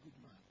 you are a good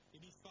man. Il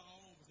dit,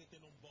 Pharaon, vous êtes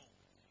un homme bon.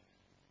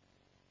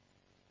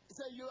 He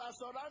said, you are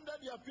surrounded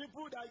your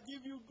people that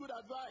give you good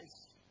advice.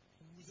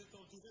 Vous êtes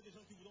entouré des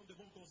gens qui vous donnent de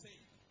bons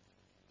conseils.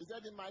 He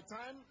said, in my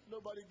time,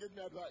 nobody gave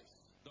me advice.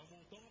 Dans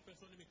mon temps,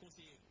 personne ne m'a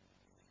conseillé.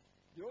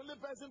 The only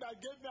person that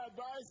gave me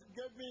advice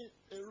gave me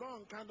a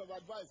wrong kind of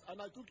advice,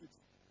 and I took it.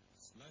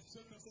 La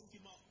seule personne qui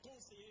m'a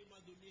conseillé m'a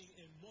donné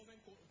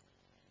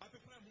à peu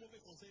près un mauvais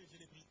conseil, je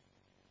l'ai pris.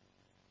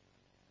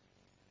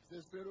 He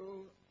says,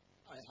 Pharaoh,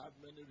 I have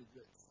many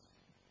regrets.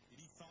 Il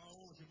dit,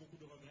 Pharaon, j'ai beaucoup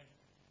de regrets.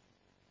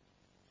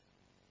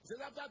 He says,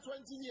 after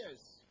 20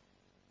 years,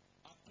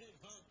 Après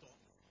 20 ans,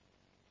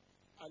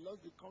 I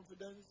lost the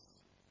confidence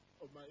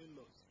of my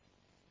in-laws.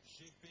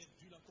 j'ai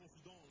perdu la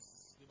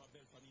confidence de ma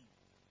belle famille.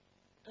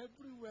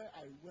 Everywhere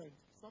I went,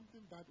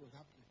 something bad was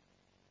happening.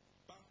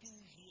 Partout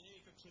où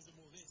j'irais, quelque chose de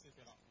mauvais se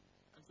fera.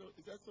 And so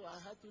he said, so I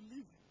had to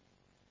leave.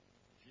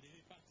 Je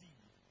devais partir.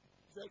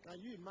 He said,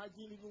 can you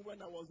imagine even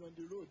when I was on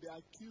the road, they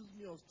accused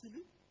me of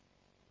stealing?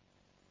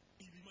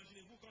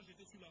 Imaginez-vous, quand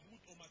j'étais sur la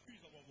route, on m'accuse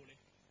d'avoir volé.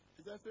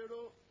 He said,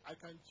 Pharaoh, I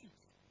can cheat.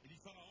 Il dit,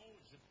 Pharaon,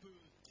 je peux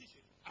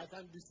tricher, I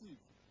can deceive.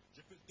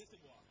 je peux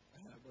décevoir,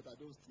 But I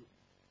don't steal.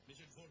 mais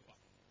je ne vole pas.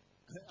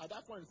 At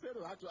that point,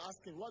 Pharaoh had to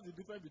ask him, what's the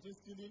difference between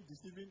stealing,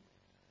 deceiving,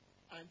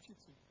 and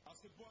cheating? À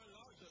ce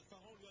point-là,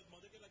 Pharaon lui a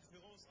demandé quelle est la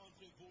différence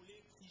entre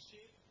voler,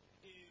 tricher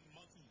et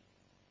mentir.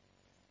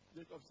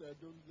 Jacob said,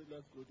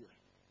 let's go there.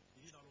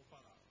 Il dit, n'allons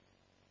pas là.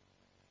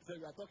 He said,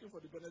 we are talking for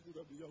the benefit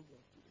of the young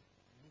ones today.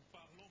 Nous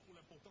parlons pour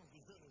l'importance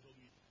des jeunes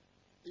aujourd'hui.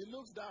 He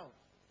looks down.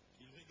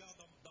 Il regarde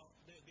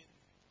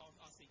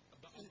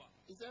en bas.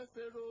 He said,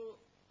 Pharaoh,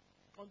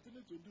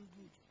 continue to do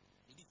good.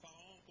 Il dit,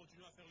 Pharaon,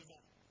 continue à faire le bon.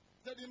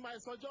 He said, in my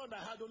sojourn,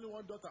 I had only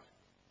one daughter.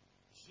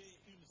 J'ai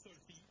une seule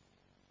fille.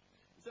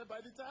 He said,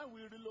 by the time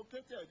we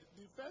relocated,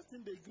 the first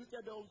thing they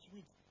greeted us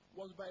with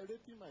was by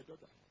raping my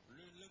daughter.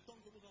 Le temps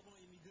que nous avons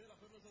immigré, la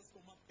première chose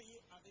qu'on m'a payé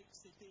avec,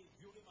 c'était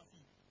violer ma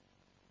fille.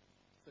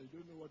 So you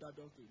don't know what that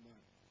does to a man.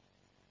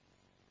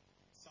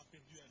 Ça a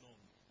perdu un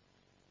homme.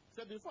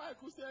 So before I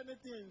could say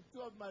anything,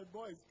 two of my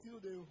boys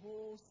killed the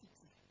whole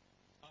city.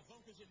 Avant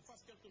que je ne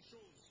fasse quelque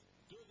chose,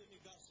 2 de mes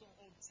garçons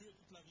ont tué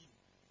toute la ville.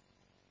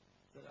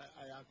 So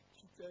I have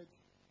cheated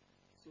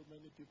so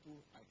many people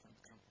I can't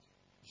count.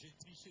 J'ai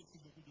triché sur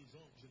beaucoup de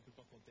gens que je ne peux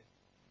pas compter.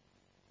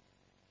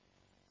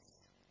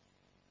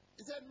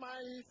 He said,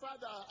 my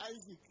father,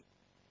 Isaac,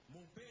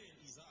 Mon père,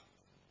 Isaac,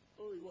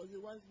 oh, he was a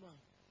wise man.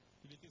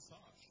 il était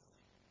sage.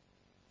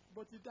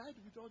 But he died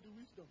with all the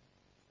wisdom.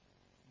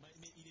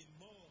 Mais il est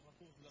mort à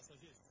cause de la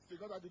sagesse.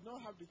 Because I did not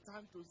have the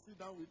time to sit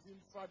down with him,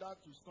 father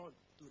to son,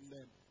 to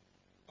learn.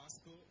 Parce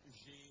que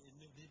je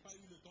n'ai pas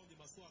eu le temps de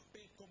m'asseoir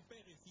comme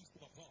père et fils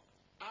pour apprendre.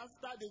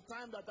 After the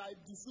time that I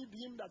deceived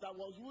him that I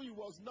was who he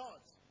was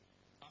not,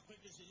 Après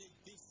que je l'ai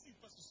déçu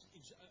parce que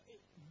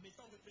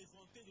m'étant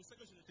représenté de ce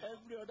que je n'étais pas.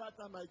 every other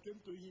time I came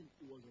to him,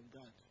 he was on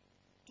guard.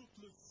 Toutes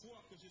les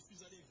fois que je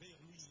suis allé vers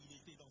lui, il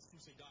était dans tous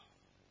ses gardes.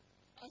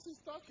 As he's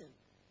talking,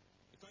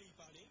 Et quand il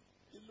parlait,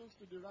 he looks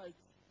to the right.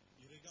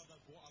 il regarde à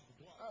droite.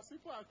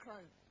 People are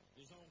crying.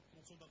 Les gens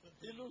sont en train de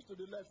He pleurer. looks to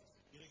the left.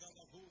 Il regarde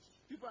à gauche.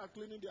 People are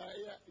cleaning their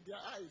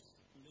eyes.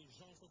 Les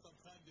gens sont en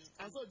train de...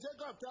 And so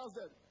Jacob tells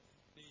them,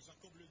 Et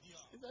Jacob le dira,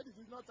 he said, it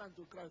is not time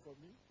to cry for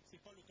me. c'est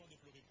pas le temps de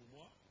pleurer pour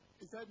moi,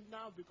 He said,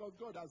 now because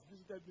God has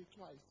visited me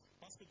twice.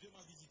 parce que Dieu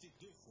m'a visité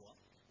 2 fois.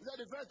 He said,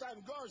 the first time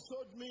God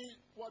showed me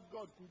what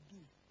God could do.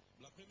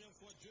 La première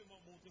fois, Dieu m'a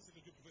montré ce que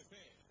Dieu pouvait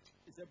faire,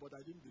 He said, but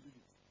I didn't believe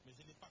it. mais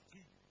je n'ai pas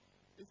cru.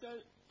 He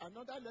said,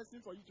 another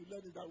lesson for you to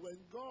learn is that when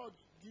God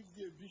gives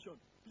you a vision,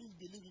 please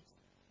believe it.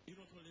 Une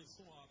autre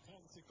leçon à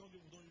apprendre, c'est quand Dieu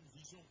vous donne une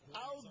vision.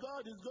 How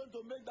God is going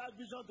to make that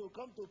vision to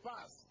come to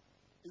pass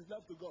is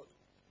left to God.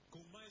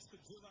 Comment est-ce que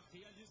Dieu va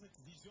réaliser cette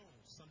vision?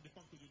 Ça ne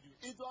dépend que de Dieu.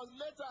 It was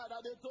later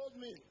that they told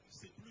me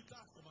C'est plus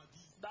tard qu'on m'a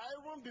dit that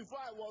even before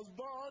I was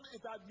born,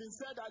 it had been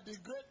said that the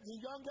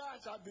younger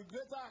shall be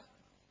greater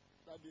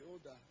than the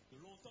older. que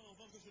longtemps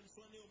avant que je ne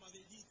sois né, on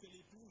m'avait dit que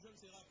les plus jeunes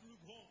seront plus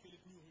grands que les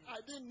plus vieux.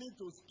 I didn't need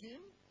to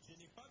scheme. Je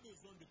n'ai pas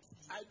besoin de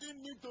crier. I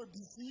didn't need to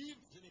deceive.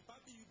 Je n'ai pas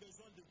eu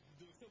besoin de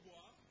se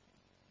voir.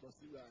 But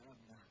see where I am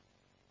now.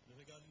 Mais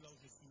regardez là où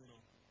je suis maintenant.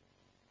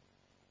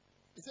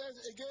 He says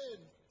again,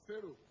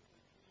 Pharaoh,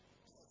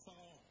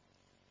 Pharaon,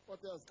 what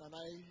else can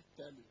I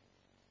tell you?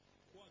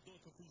 quoi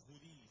d'autre puis-je vous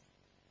dire?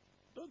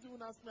 Don't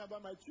even ask me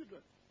about my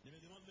children. Ne me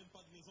demande même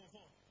pas de mes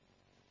enfants.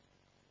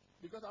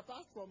 Because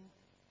apart from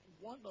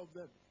one of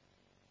them,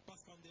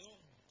 Parce qu'en dehors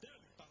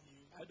d'un parmi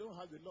eux, I don't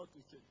have a lot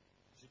to say.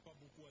 je n'ai pas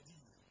beaucoup à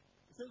dire.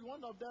 He says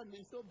one of them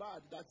is so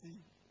bad that he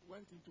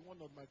went into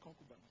one of my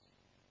concubines.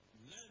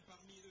 L'un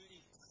parmi eux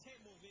est très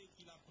mauvais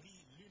qu'il a pris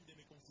l'une de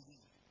mes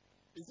concubines.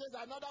 He says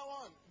another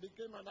one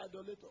became an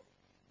idolater.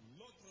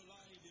 L'autre là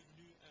est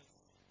devenu un...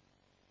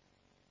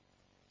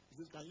 He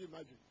says, can you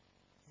imagine?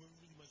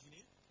 Pouvez-vous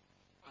imaginer?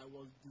 I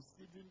was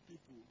deceiving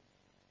people.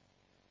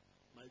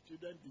 My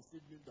children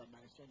deceived me that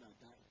my son had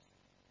died.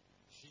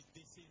 J'ai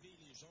décédé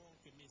les gens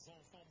que mes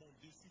enfants m'ont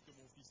déçu que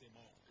mon fils est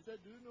mort. He said,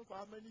 do you know for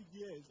how many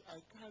years I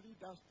carried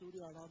that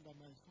story around that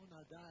my son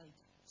had died?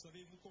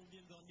 Savez-vous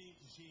combien d'années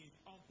j'ai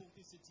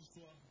emporté cette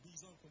histoire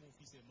disant que mon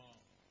fils est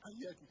mort, And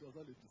yet it was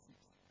all a deceit.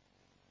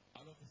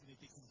 alors que ce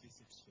n'était qu'une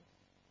déception?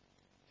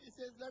 He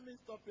says, let me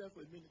stop here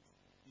for a minute.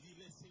 Il dit,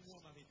 laissez-moi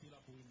m'arrêter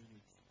là pour 1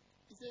 minute.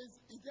 He says,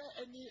 is there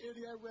any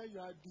area where you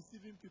are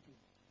deceiving people?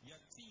 Y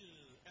a-t-il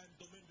un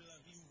domaine de la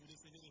vie où vous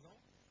décédez les gens?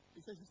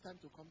 He says, it's time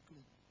to come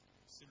clean.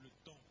 C'est le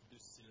temps de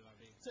se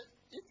laver. So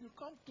if you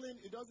come clean,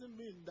 it doesn't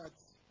mean that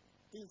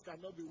things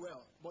cannot be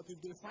well. But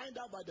if they find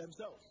out by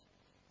themselves,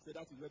 say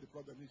that is where the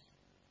problem is.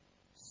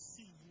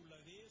 Si vous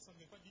l'avez, ça ne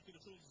veut pas dire que les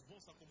choses vont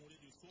s'accommoder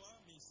de soi,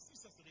 mais si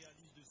ça se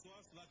réalise de soi,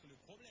 c'est là que le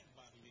problème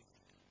va arriver.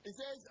 He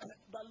says,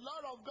 the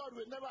Lord of God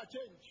will never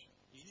change.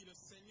 Il dit, le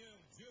Seigneur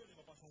Dieu ne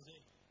va pas changer.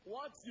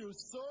 What you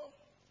sow,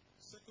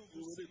 Ce que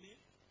vous semez,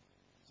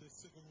 c'est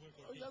ce que vous he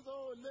récoltez. says,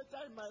 oh,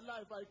 later in my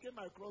life, I came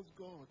across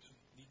God.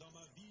 Il dit, dans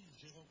ma vie,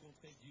 j'ai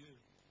rencontré Dieu.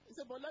 He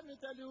said, but let me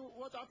tell you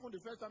what happened the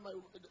first time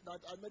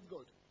that I met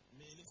God.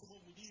 Mais laissez-moi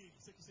vous dire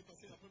ce qui s'est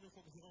passé la première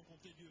fois que j'ai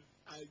rencontré Dieu.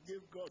 I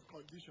gave God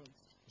conditions.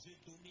 J'ai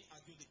donné à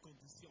Dieu des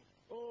conditions.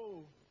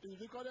 Oh, it's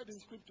recorded in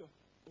scripture.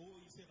 Oh,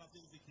 il s'est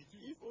rappelé des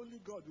Écritures. If only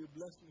God will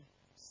bless me.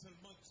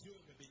 Seulement Dieu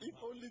me If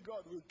bénira. only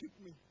God will keep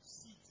me.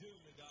 Si Dieu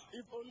me garde.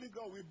 If only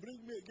God will bring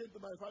me again to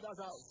my father's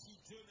house. Si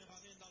Dieu me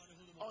ramène dans la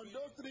maison de mon On Père.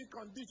 those 3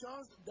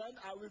 conditions, then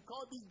I will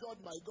call this God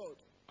my God.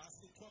 À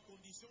ces 3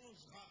 conditions,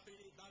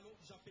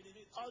 j'appellerai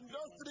Dieu. On Dieu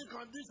those mon 3 Dieu.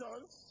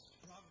 conditions,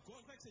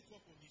 Avec ces 3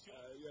 conditions,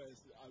 yes,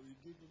 I will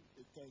give him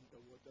a tenth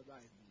of whatever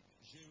I need.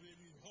 je vais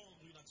lui rendre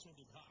une action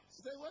de grâce.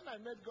 He said, when I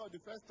met God the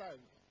first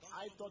time,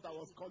 I thought I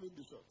was calling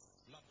the shots.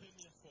 La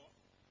première fois,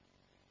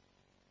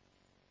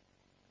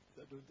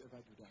 said, don't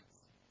ever do that.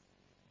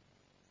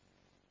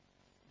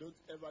 Don't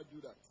ever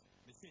do that.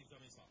 Ne fais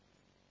jamais ça.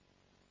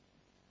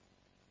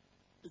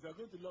 If you're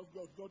going to love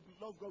God,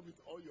 love God with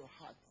all your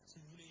heart. Si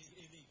vous voulez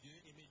aimer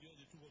Dieu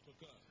de tout votre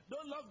cœur.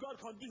 Don't love God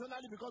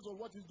conditionally because of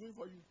what He's doing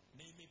for you.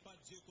 N'aimez pas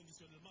Dieu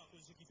conditionnellement à cause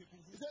de ce qu'il fait pour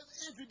vous. He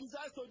says, if He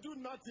decides to do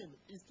nothing,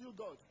 He's still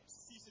God.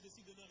 Si se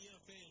décide de ne rien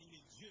faire, il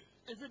est Dieu.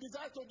 If He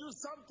decides to do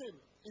something,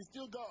 He's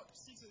still God.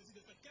 Si se décide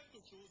de faire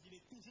quelque chose, il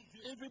est toujours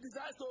Dieu. If He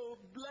decides to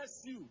bless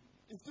you,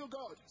 He's still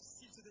God.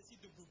 S'il se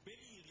décide de vous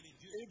bénir, il est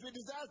Dieu. If He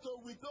decides to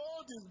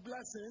withhold His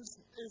blessings,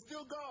 He's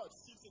still God.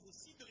 S'il se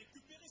décide de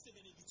récupérer ses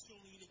bénédictions,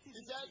 il est He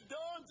toujours said, Dieu.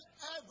 don't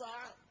ever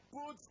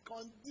put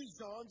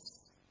conditions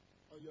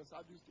on your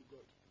service to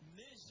God.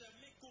 N'aie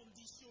jamais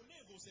conditionné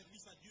vos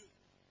services à Dieu.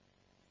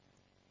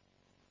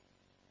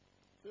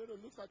 Pharaoh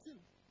looks at him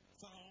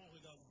Pharaon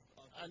regarde.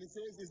 and he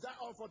says, is that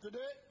all for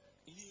today?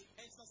 Il dit,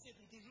 est-ce assez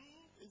pour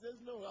toujours? He says,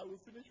 no, I will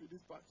finish with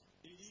this part.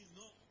 Il dit,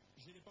 non,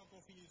 je n'ai pas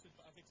encore fini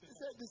avec He cette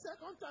said, the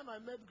second time I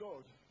met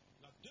God,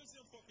 La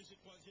deuxième fois que j'ai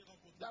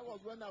rencontré that was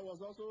Dieu, when I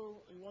was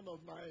also in one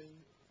of my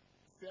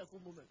fearful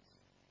moments.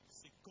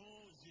 c'est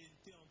quand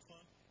j'étais en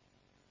train.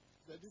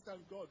 He said, this time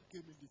God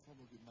came in the form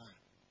of a man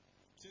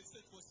C'est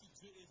cette fois-ci,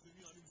 Dieu est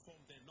venu en une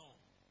forme d'un homme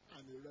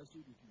and he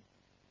wrestled with me.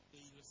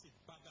 et il s'est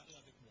bagarré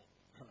avec moi.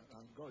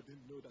 And God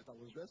didn't know that I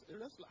was a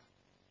wrestler.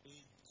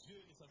 Et Dieu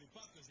ne savait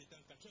pas que j'étais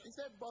un catcheur. He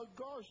said, but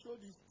God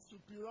showed his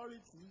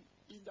superiority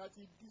in that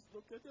he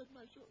dislocated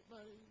my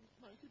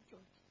hip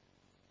joint.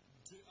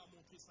 Dieu a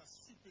montré sa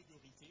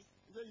supériorité.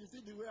 He said, you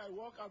see the way I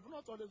walk, I've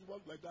not always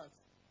walked like that.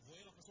 Vous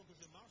voyez la façon que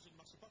je ne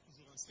marche pas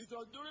toujours ainsi. It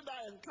was during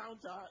that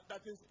encounter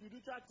that a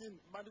spiritual thing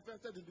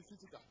manifested in the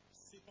physical.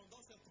 C'est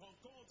pendant cette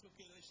rencontre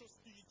que les choses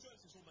spirituelles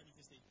se sont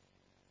manifestées.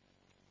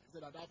 He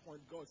said, at that point,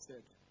 God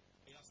said,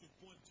 Et à ce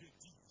point, Dieu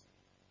dit,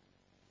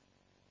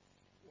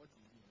 what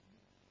is your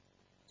name?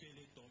 quel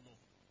est ton nom?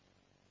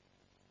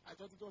 I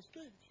thought it was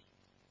strange.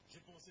 Je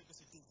pensais que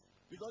c'était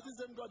Because this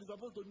same God is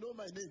supposed to know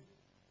my name.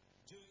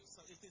 Dieu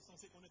était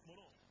censé connaître mon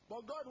nom.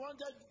 But God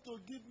wanted to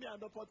give me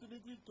an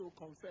opportunity to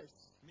confess.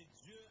 Mais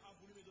Dieu a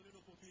voulu me donner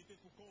l'opportunité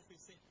pour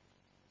confesser.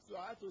 So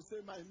I had to say,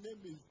 my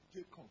name is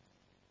Jacob.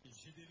 Et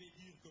je devais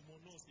dire que mon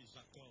nom c'est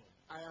Jacob.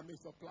 I am a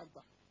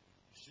supplanter.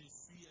 Je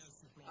suis un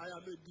I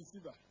am supplanteur. a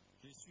deceiver.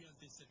 Je suis un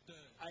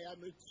décepteur. I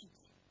am a cheat.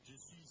 Je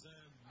suis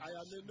un. I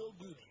am a no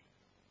good.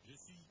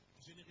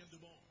 Je n'ai rien de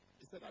bon.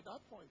 He said, at that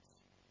point,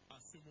 À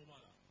ce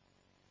moment-là,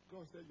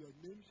 God said, your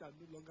name shall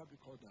no longer be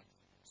called that.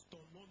 ton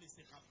nom ne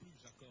sera plus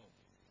Jacob.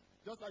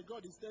 Just like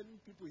God is telling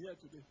people here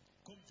today.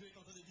 Comme Dieu est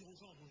en train de dire aux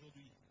gens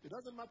aujourd'hui. It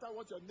doesn't matter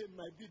what your name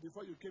might be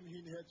before you came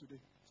in here today.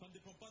 Ça ne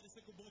dépend pas de ce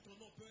que bon ton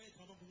nom peut être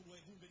avant que vous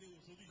venez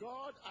aujourd'hui.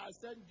 God has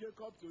sent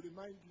Jacob to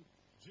remind you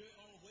Dieu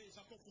a envoyé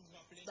Jacob pour vous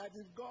rappeler that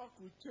if God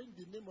could change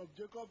the name of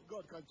Jacob,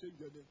 God can change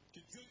your name.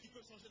 que Dieu qui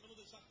peut changer le nom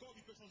de Jacob,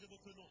 il peut changer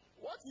votre nom.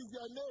 What is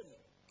your name?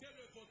 Quel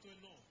est votre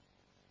nom?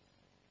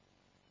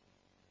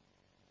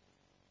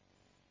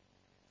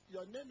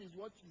 Your name is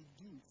what you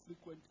do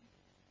frequently.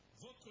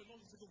 Votre nom,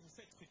 c'est ce que vous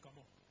faites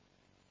fréquemment.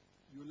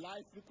 You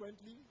lie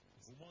frequently,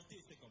 Vous mentez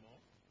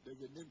fréquemment. there's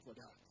a name for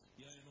that.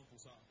 Il y a un nom pour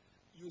ça.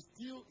 You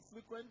steal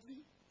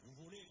frequently, Vous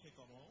volez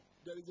fréquemment.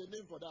 there is a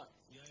name for that.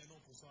 Il y a un nom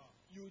pour ça.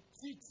 You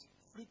cheat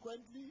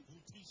frequently, Vous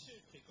trichez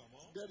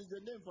fréquemment. there is a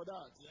name for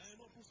that. Il y a un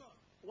nom pour ça.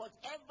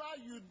 Whatever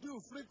you do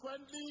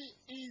frequently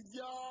is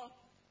your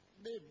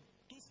name.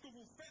 Tout ce que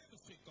vous faites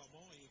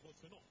fréquemment est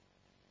votre nom.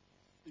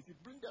 If you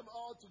bring them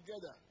all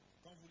together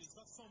Quand vous les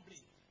assemblez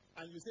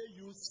and you say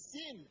you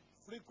sin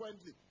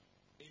frequently,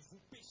 et vous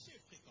péchez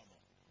fréquemment,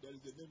 there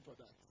is a name for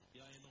that. il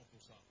y a un nom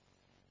pour ça.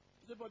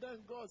 He said, but then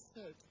God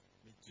said,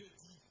 Mais Dieu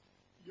dit,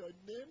 your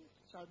name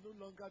shall no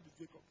longer be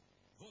Jacob.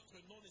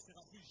 votre nom ne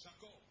sera plus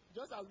Jacob.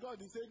 Just as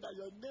God is saying that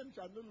your name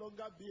shall no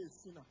longer be a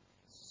sinner.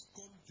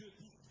 Comme Dieu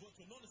dit,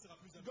 votre nom ne sera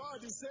plus un God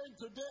pécheur. is saying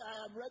today,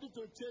 I am ready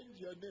to change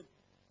your name.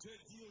 Dieu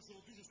dit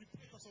aujourd'hui, je suis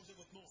prêt à changer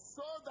votre nom.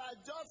 So that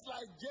just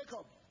like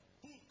Jacob,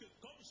 Pour que,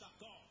 comme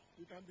Jacob,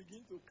 you can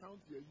begin to count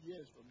your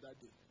years from that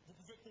day. vous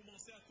pouvez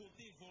commencer à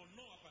compter vos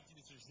noms à partir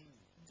de ce jour.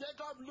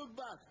 Jacob looked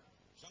back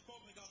Jacob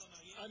regarde en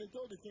arrière and he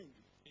told the king,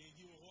 et il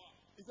dit au roi,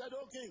 he said,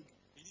 oh king,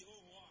 il dit au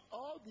roi,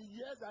 all the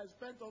years I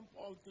spent up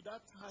to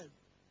that time,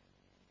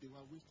 they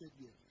were wasted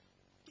years.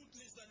 toutes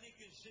les années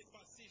que j'ai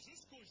passées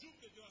jusqu'au jour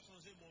que Dieu a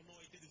changé mon nom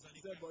étaient des He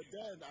années said, but perdues.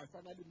 then I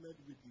finally met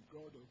with the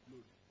God of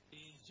glory.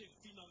 Et j'ai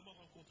finalement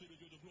rencontré le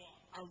Dieu de gloire.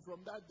 And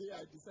from that day,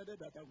 I decided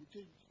that I would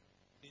change.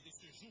 Et de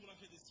ce jour-là,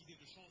 j'ai décidé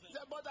de changer. He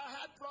said, but I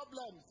had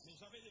problems. Mais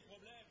j'avais des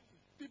problèmes.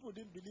 People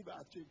didn't believe I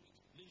had changed.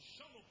 Les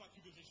gens n'ont pas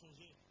cru que j'ai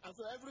changé. And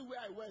so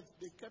everywhere I went,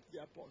 they kept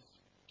their pulse.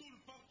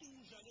 Partout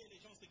où j'allais, les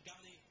gens se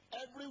gardaient.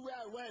 Everywhere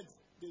I went,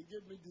 they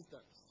gave me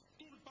distance.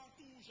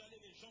 Partout où j'allais,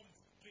 les gens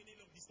prenaient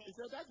leur distance. He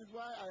said, that is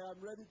why I am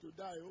ready to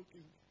die, O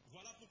king.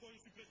 Voilà pourquoi je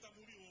suis prêt à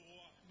mourir au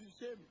roi. The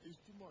shame is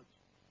too much.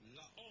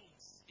 La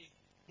honte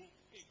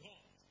est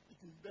grande. It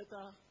is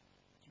better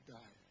to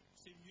die.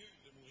 C'est mieux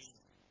de mourir.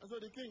 And so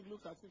the king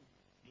looks at him.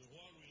 Le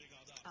roi lui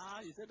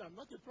regarda. He said, I'm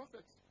not a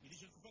prophet. Il dit,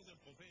 je ne suis pas un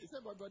He prophète.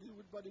 said,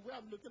 but the way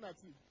I'm looking at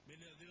you, Mais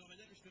de la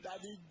manière que je te that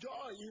regarde, the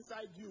joy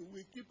inside you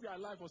will keep you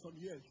alive for some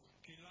years,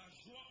 que la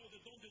joie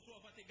au-dedans de toi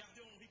va te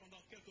garder en vie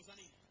pendant quelques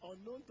années.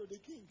 unknown to the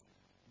king.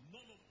 Non,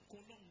 non,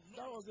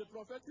 That was a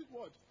prophetic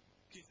word.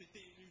 que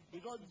c'était une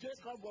Because parole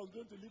Jacob prophétique. was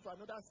going to live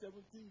another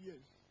 17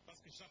 years. Parce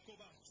que Jacob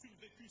a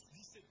survécu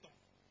 17 ans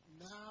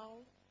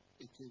Now,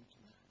 a changed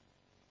man.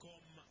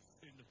 comme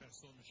une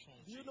personne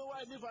changée. Do you know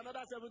why he lived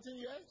another 17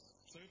 years?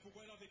 Vous savez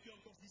pourquoi il a vécu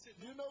encore 17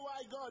 Do you ans? know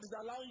why God is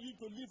allowing you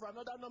to live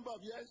another number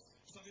of years?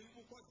 Savez-vous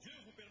pourquoi Dieu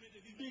vous permet de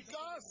vivre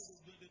Because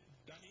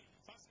d'années?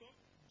 Parce que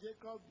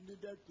Jacob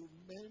needed to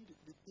mend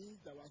the things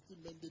that were still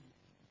mended.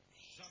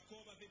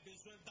 Jacob avait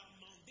besoin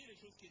d'amender les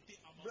choses qui étaient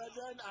amendables.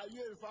 Brethren, are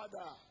you a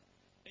father?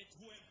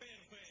 Êtes-vous un père,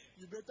 frère?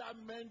 You better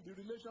mend the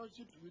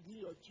relationships within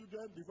your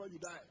children before you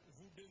die.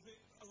 Vous devez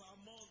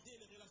amender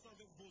les relations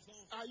avec vos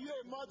enfants. Are you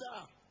a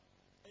mother?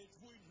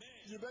 Êtes-vous une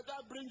mère? You better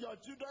bring your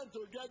children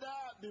together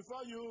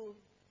before you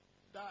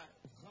die.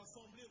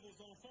 Rassemblez vos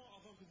enfants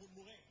avant que vous ne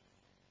mourrez.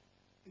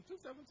 It took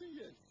 17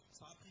 years.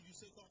 Ça a pris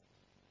 17 ans.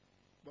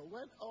 But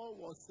when all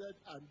was said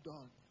and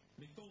done,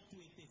 Mais quand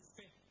tout était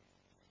fait,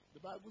 the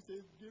Bible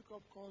says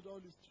Jacob called all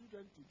his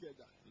children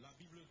together. la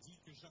Bible dit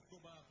que Jacob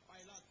a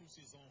appelé tous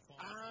ses enfants.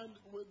 And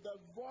with the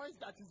voice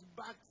that is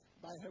backed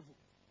by heaven,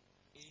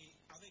 Et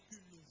avec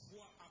une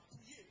voix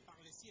appuyée par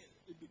les ciels,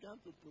 he began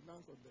to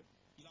pronounce on them.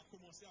 il a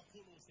commencé à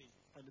prononcer.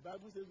 And the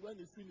Bible says when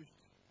he finished,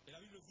 Et la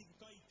Bible dit que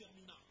quand il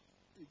termina,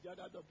 he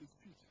gathered up his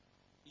feet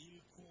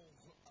il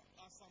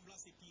assembla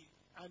ses pieds.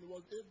 and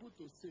was able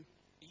to say,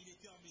 Et il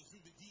était en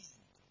mesure de dire,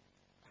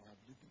 I have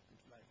lived a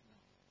good life now.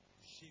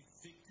 j'ai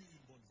vécu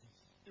une bonne vie.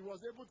 He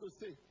was able to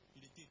say,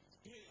 Il était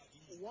prêt à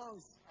dire,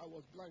 once I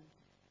was blind,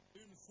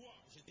 une fois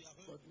j'étais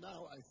aveugle, but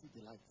now I see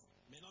the light.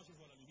 maintenant je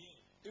vois la lumière.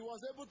 He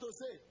was able to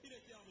say, Il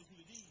était en mesure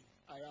de dire,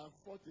 I have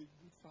fought a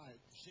good fight.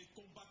 j'ai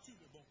combattu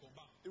le bon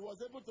combat. He was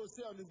able to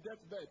say on his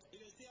deathbed,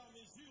 Il était en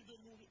mesure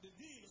de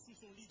dire sur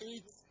son lit,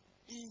 it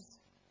is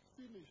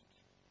finished.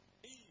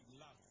 il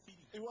l'a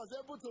fini. He was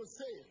able to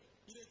say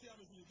Il était en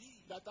mesure de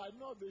dire, that I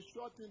know the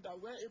sure thing that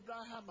where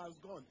Abraham has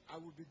gone, I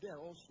will be there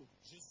also.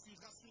 je suis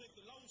rassuré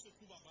que là où se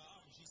trouve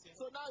Abraham, j'y serai.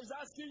 So now he's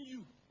asking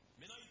you,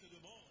 Maintenant il te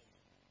demande,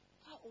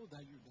 how old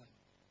are you now?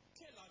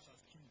 quel âge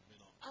as-tu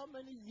maintenant? How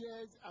many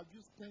years have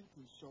you spent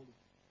in sorrow?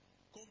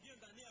 Combien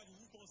d'années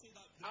avez-vous pensé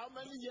How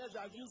many years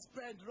have you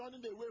spent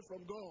running away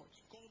from God?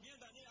 Combien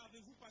d'années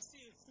avez-vous passé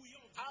fouillant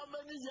Dieu? How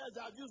many years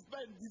have you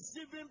spent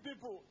deceiving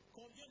people?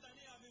 Combien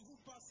d'années avez-vous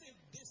passé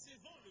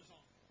décevant les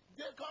gens?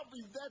 Jacob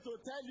is there to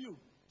tell you.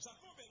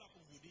 Jacob est là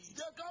pour vous dire.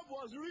 Jacob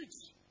was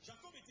rich,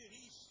 Jacob était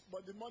riche,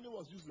 but the money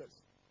was useless.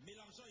 mais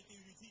l'argent était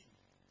inutile.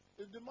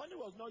 If the money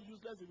was not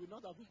useless, he would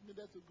not have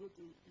needed to go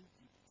to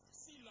Egypt.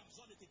 Si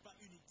l'argent n'était pas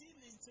inutile,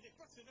 il ne serait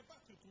pas se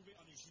trouver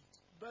en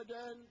Égypte. But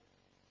then,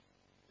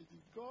 it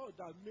is God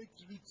that makes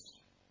rich,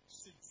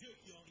 C'est Dieu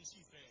qui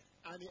enrichit, frère.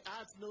 and he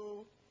has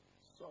no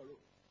sorrow.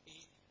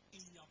 Et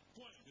il n'y a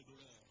point de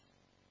douleur.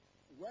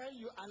 When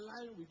you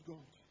align with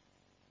God,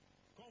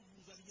 Quand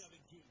vous vous alignez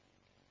avec Dieu,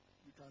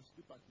 you can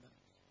sleep at night.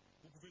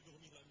 vous pouvez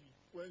dormir la nuit.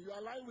 When you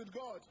align with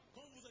God,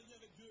 Quand vous vous alignez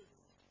avec Dieu,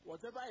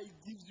 whatever he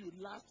gives you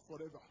lasts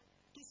forever.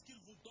 tout ce qu'il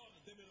vous donne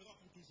demeurera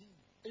pour toujours.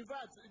 In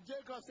fact,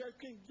 Jacob said,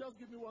 King, just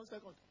give me 1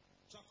 second.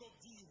 Jacob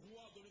dit,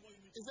 roi, donnez-moi une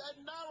He minute. said,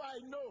 now I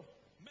know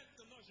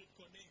Maintenant, je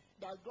connais.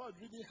 that God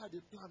really had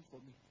a plan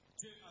for me.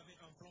 Dieu avait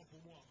un plan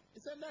pour moi. He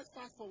said, let's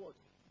fast forward.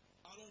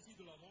 Allons-y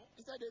de l'avant.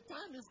 He said, the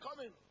time is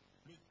coming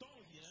Le temps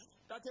vient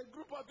that a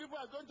group of people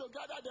are going to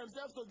gather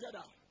themselves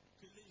together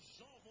que les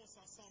gens vont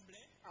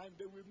s'assembler and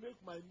they will make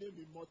my name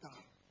immortal.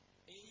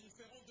 et ils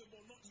feront de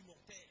mon nom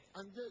immortel.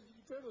 And the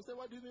Pharaoh said,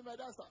 what do you mean by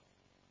that, sir?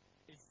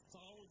 Et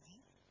Pharaon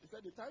dit, He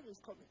said, the time is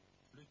coming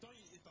le temps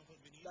est en train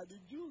de venir that the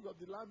Jews of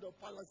the land of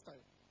Palestine,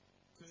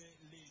 que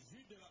les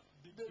Juifs de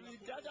they la will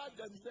province gather de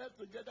Palestine, themselves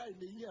together in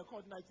a year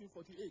called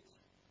 1948.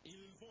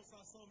 ils vont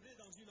s'assembler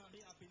dans une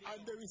année appelée And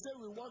they will say,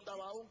 we want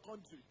our own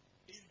country.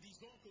 Ils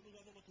diront que nous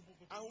avons notre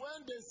propre And pays. when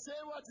they say,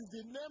 what is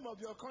the name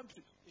of your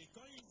country? Et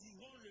quand ils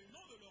diront le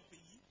nom de leur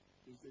pays,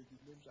 They say,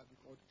 his name shall be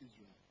called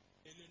Israel.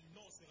 et le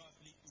nom sera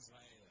appelé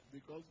Israël.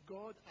 Because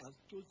God has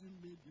chosen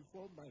me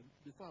before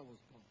I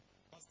was born.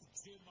 Parce que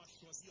Dieu m'a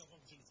choisi avant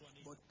que je ne sois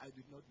né. But I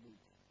did not know it.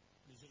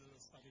 Mais je ne le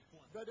savais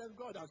point. But then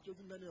God has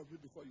chosen many of you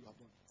before you were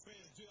born.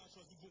 Frère, Dieu a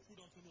choisi beaucoup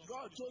d'entre nous.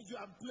 God chose you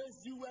and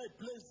placed you where he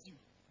placed you.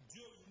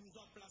 Dieu nous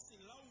a placés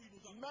là où il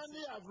nous a Many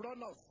placés. have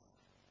run off.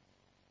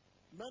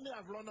 Many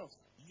have run off.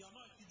 Il y en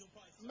a qui n'ont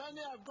pas été.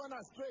 Many have gone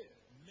astray.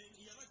 Mais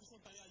il y en a qui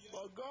sont allés ailleurs.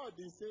 But God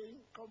is saying,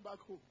 come back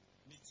home.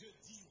 Mais Dieu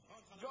dit,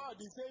 rentre à la God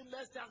maison. is saying,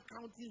 let's start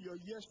counting your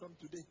years from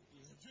today.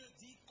 Et Dieu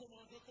dit,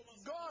 comment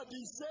recommencer God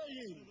is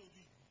saying,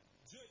 aujourd'hui.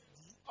 Dieu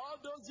dit, all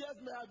those years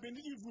may have been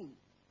evil,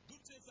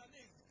 toutes ces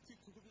années que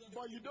vous avez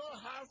but you don't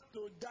have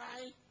to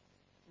die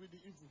with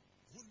the evil.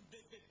 vous ne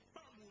devez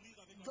pas mourir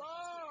avec la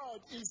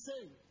God is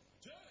saying,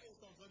 Dieu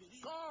est en train de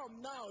dire,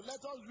 come now, let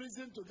us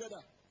reason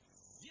together.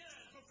 viens,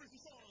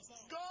 réfléchissons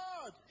ensemble.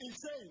 God is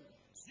saying,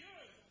 Dieu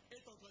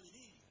est en train de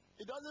dire,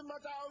 it doesn't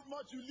matter how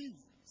much you live,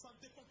 Ça ne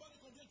dépend pas de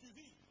combien tu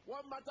vis.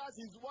 What matters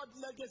is what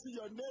legacy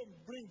your name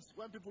brings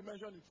when people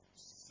mention it.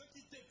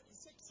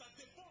 Ça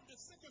dépend de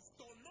ce que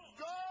ton nom.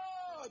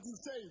 God is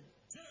saying,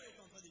 Dieu est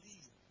en train de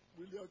dire.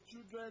 will your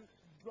children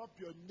drop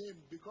your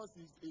name because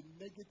it's a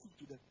negative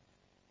to them?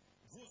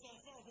 Vos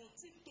enfants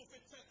vont-ils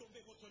faire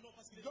tomber votre nom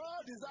parce qu'il est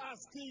God négatif? is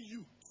asking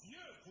you.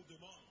 Dieu vous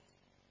demande.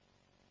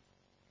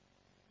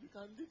 You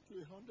can live to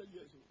 100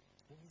 years old,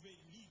 Vous pouvez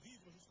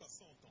vivre jusqu'à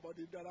 100 ans. but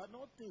if there are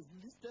no things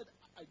listed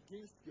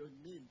against your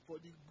name for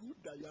the good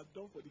that you have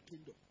done for the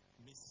kingdom,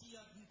 Mais s'il n'y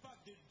a pas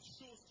de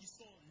choses qui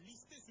sont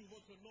listées sur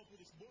votre nom pour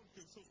des bonnes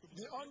choses que vous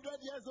the avez,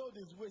 100 years old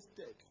is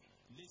wasted.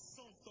 les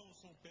 100 ans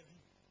sont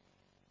perdus.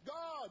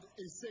 God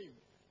is saying,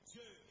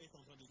 Dieu est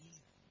en train de dire.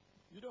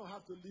 you don't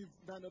have to live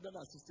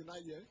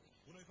 969 years.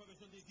 Vous n'avez pas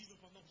besoin de vivre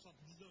pendant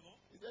 79 ans.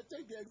 He said,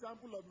 take the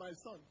example of my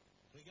son.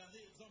 Regardez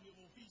l'exemple de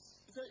mon fils.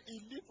 He said, he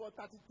lived for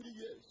 33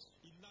 years.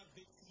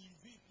 Il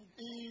vit pour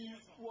He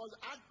 3 ans. was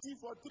active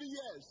for 3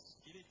 years.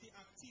 Il était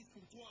actif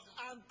pour 3 ans.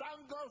 And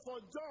thank God for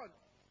John,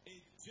 Et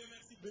Dieu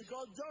merci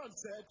because John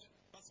said,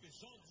 parce que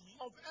Jean dit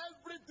of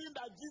everything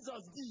that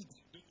Jesus did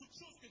de toutes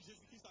choses que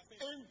Jésus-Christ a fait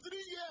in 3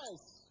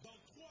 years, dans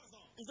 3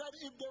 ans. he said,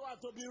 if they were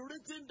to be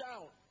written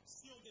down,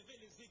 Si on devait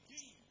les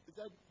écrire, he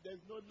said,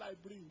 there's no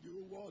library in the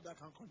whole world that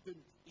can contain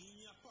it. il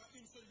n'y a pas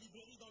une seule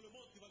librairie dans le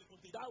monde qui va les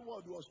contenir. That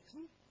word was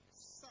true,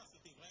 Ça,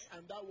 c'était vrai.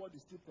 and that word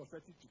is still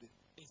prophetic today.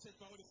 Et cette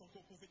parole est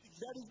encore prophétique.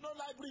 There is no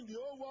library in the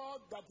whole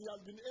world that he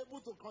has been able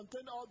to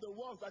contain all the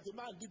works that a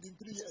man did in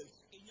 3 years.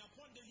 Et il n'y a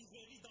point de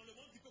librairie dans le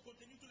monde qui peut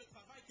contenir tout le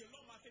travail que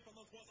l'homme a fait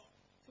pendant 3 ans.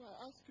 So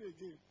I ask you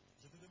again,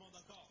 Je te demande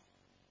encore,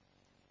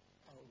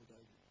 how old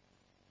are you?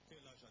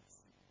 quel âge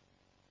as-tu?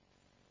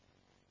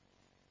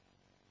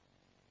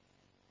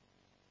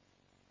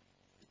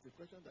 It's a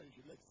question that you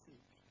should let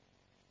sink.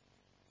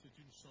 C'est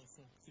une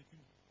chanson. C'est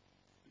une.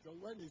 Because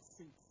when it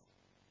sinks,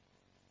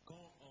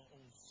 Quand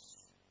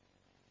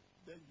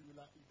then you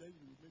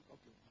will make up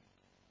your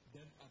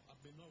mind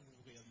maintenant vous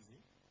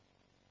réalisez,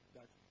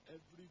 that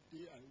every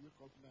day I wake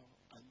up now,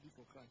 I live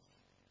for Christ.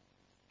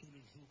 tous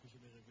les jours que je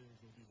me réveille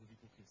aujourd'hui, je vis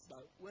pour Christ.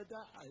 That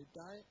whether I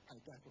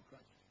die for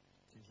Christ.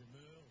 Que je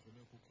meurs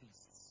pour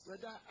Christ.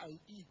 Whether I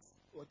eat,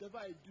 whatever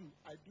I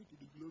do to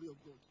the glory of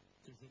God.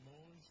 Que je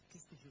mange, tout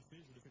ce que je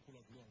fais, je le fais pour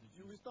la gloire de You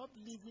Dieu. will stop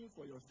living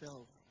for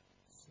yourself,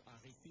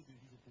 Arrêtez de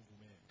vivre pour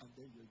vous-même. and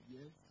then your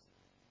years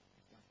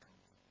will start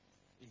counting.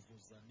 Et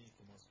vos années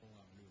commenceront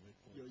à le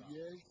Your récompter.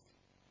 years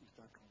will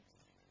start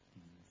counting.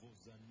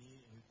 Vos années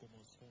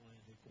recommenceront à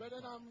But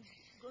then récompter.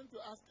 I'm going to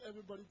ask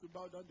everybody to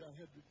bow down their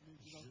head with me.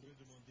 Je vais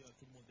demander à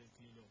tout le monde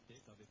d'incliner leur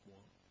tête avec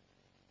moi.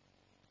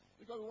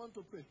 Because we want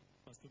to pray.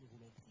 Parce que nous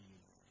voulons prier.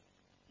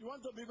 You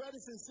want to be very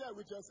sincere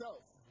with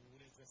yourself. Vous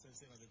voulez être très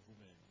sincère avec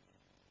vous-même.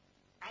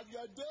 Have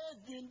your days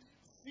been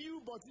few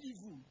but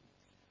evil?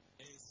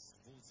 Est-ce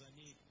vos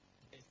années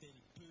est-elle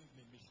peu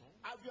mais méchante?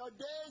 Have your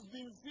days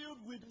been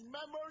filled with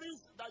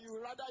memories that you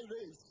would rather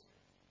erase?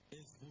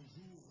 Est-ce vos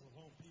jours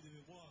remplis de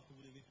mémoire que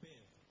vous devez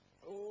perdre?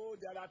 Oh,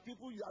 there are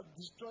people you have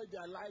destroyed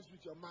their lives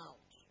with your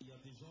mouth. Il y a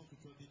des gens que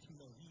tu as détruit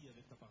la vie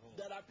avec ta parole.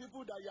 There are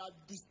people that you have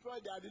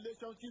destroyed their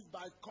relationships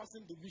by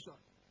causing division.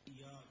 Il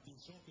y a des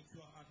gens que tu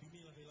as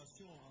abîmé la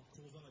relation en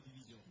causant la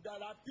division.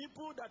 There are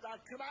people that are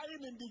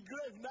crying in the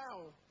grave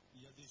now,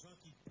 Il y a des gens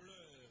qui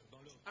pleurent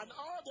dans leur and tombe.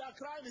 all they are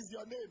crying is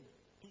your name.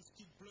 Tout ce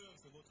qu'ils pleurent,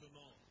 c'est votre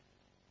nom.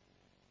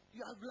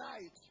 You have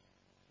lied.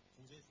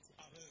 Vous êtes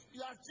aveugle.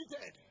 You have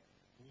cheated.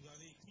 Vous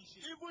avez triché.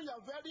 Even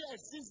your very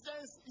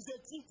existence is a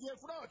thief, a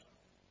fraud.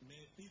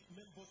 Mais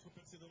même votre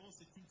persévérance,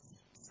 c'est une.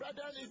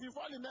 Brethren, if you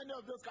fall in any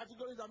of those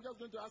categories, I'm just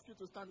going to ask you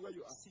to stand where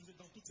you are. Si vous êtes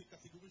dans toutes ces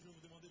catégories, je vais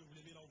vous demander de vous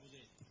lever là où vous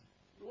êtes.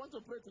 We want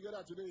to pray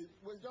together today.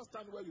 We'll just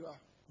stand where you are.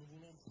 Nous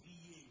voulons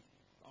prier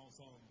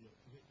ensemble.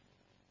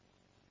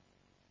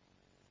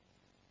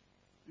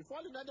 You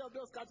fall in any of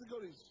those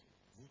categories,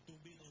 Vous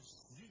tombez dans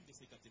une de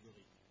ces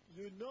catégories.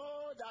 you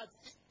know that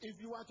if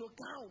you are to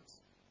count,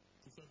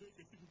 Vous savez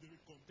que si vous devez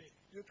compter,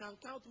 you can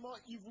count more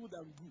evil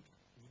than good.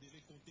 vous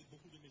devez compter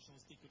beaucoup de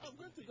méchanceté que de I'm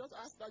going to bonté. just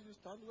ask that you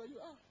stand where you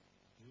are.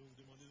 Je vais vous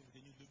demander de vous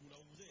tenir debout là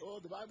où vous êtes. Oh,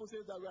 the Bible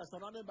says that we are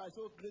surrounded by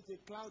so great a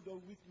cloud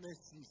of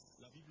witnesses.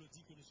 La Bible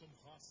dit que nous sommes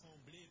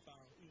rassemblés par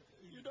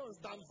une. You don't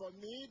stand for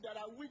me. There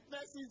are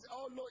witnesses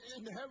all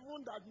in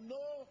heaven that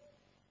know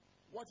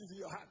what is in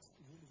your heart.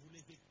 Vous ne vous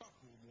levez pas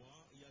pour moi.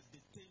 Il y a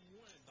des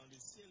témoins dans le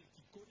ciel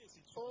qui connaissent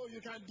ce qui Oh, se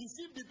you passe. can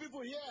deceive the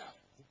people here,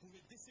 Vous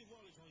pouvez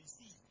décevoir les gens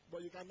ici,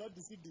 but you cannot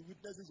deceive the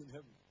witnesses in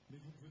heaven. mais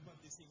vous ne pouvez pas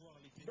décevoir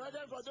les témoins.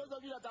 Brethren, for dans le ciel. those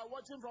of you that are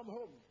watching from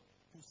home,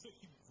 Pour ceux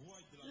qui voient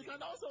de la you can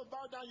also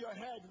bow down your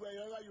head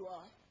wherever you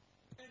are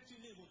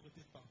inclinez votre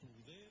tête partout où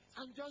vous êtes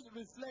and just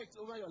reflect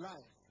over your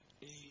life.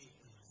 et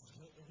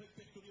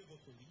répertoriez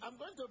votre vie. I'm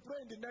going to pray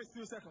in the next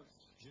few seconds.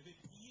 Je vais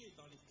prier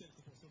dans les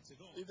quelques portions de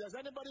secondes. If there's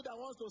anybody that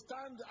wants to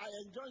stand, I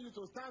enjoin you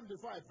to stand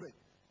before I pray.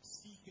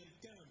 Si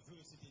quelqu'un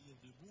veut se tenir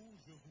debout,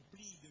 je vous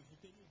prie de vous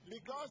tenir debout.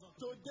 Because avant que-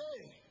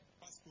 today,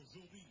 Parce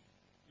qu'aujourd'hui,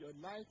 your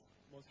life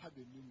must have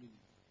a new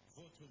meaning.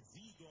 votre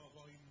vie doit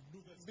avoir une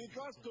nouvelle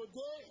Because signification.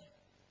 today,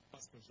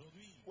 Parce qu'aujourd'hui,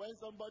 Aujourd'hui, when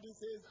somebody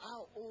says,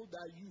 how old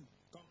are you?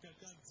 quand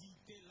quelqu'un dit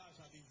quel âge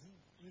avez-vous,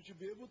 You should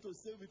be able to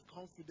say with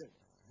confidence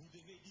vous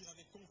devez dire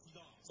avec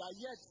confidence, that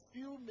yes,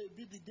 few may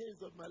be the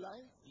days of my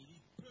life, il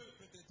peut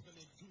peut-être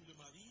les jours de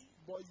ma vie,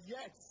 but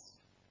yet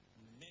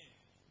mais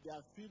they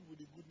are filled with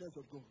the goodness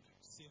of God.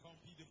 c'est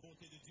rempli de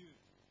bonté de Dieu.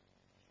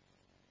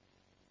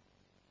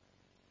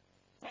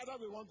 Father,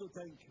 we want to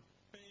thank you.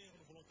 Père,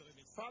 nous voulons te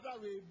remercier. Father,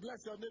 we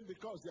bless your name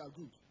because you are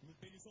good. Nous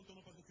bénissons ton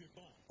nom parce que tu es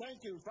bon.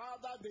 Thank you,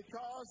 Father,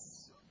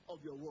 because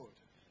of your word.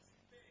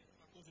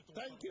 À cause de ton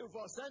Thank you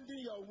for sending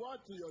your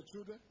word to your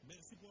children.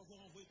 Merci pour avoir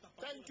envoyé ta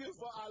parole. Thank you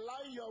for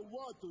allowing your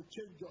word to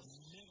change us.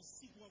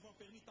 Merci pour avoir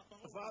permis ta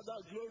parole. Father,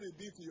 glory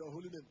be to your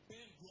holy name.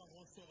 Père, gloire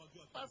soit à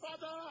Dieu. My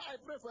Father, I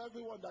pray for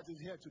everyone that is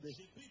here today.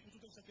 J'ai prié pour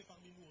tout un chacun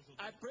parmi nous aujourd'hui.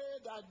 I pray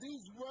that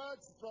these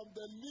words from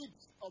the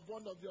lips of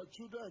one of your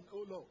children,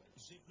 oh Lord,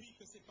 J'ai prié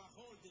que ces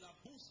paroles de la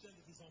bouche d'un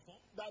de tes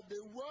enfants, that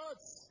the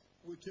words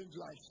will change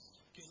lives.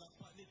 que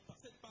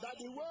cette parole, That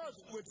the words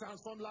will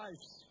transform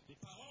lives. les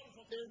paroles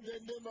vont In the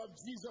name of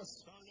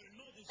Jesus. dans le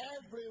nom de Jésus.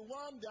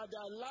 Everyone that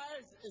their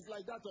life is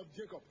like that of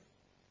Jacob.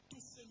 Tout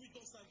celui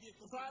dont sa vie est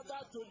comme Father,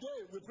 today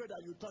we pray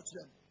that you touch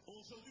them.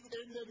 aujourd'hui, nous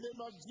In the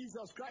name of Jesus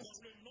dans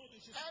Christ. le nom de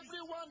Jésus.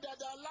 Everyone that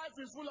their life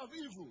is full of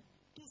evil,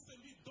 Tout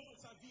celui dont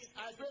sa vie est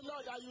I pray,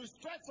 Lord, that you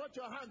stretch forth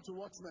your hand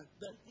towards them.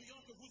 nous prions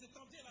que vous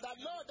étendiez la That,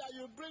 Lord, that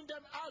you bring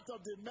them out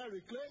of the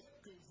merry clay,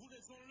 que vous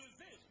les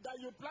enlevez, that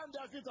you plant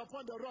their feet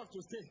upon the rock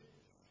to stay.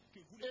 que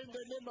vous les In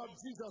the name of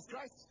Jesus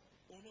Christ.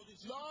 au nom de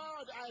Jésus.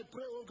 Lord, I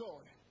pray, oh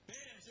God,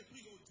 Père, je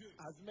prie au Dieu.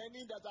 as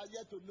many that are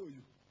yet to know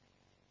you,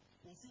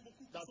 Aussi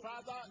beaucoup qui that sont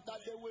Father, venus that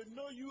they will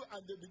know you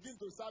and they begin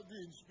to serve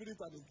you in spirit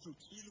and in truth.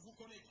 ils vous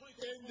connaîtront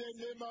et In the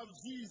name of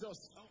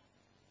Jesus.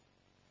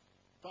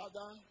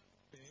 Father,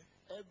 Père,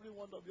 every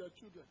one of your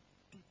children,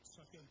 tout un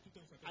chacun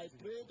I de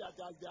pray vous. that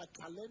as their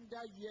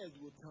calendar years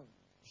will come,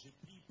 Je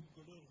prie pour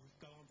que leur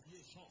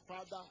calendrier change.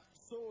 Father,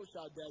 so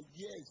shall their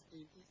years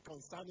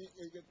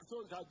so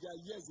shall their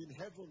years in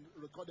heaven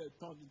recorded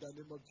turn in the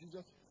name of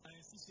Jesus.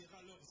 Ainsi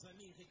sera leurs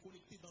années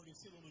récoltées dans le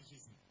ciel au nom de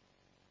Jésus.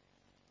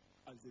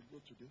 As they go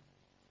today,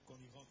 Qu'on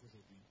y rentre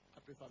aujourd'hui. I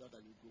pray, Father,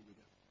 that you go with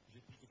them. Je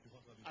prie que tu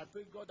rentres avec I eux.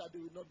 pray, God, that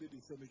they will not be the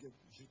same again.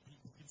 Je prie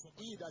pour qu'ils soient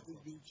pas He comme that has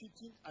encore. been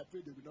cheating, I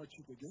pray they will not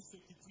cheat again. Ceux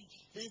qui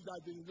trichent, He that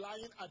has been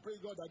lying, I pray,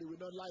 God, that they will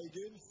not lie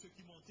again. ceux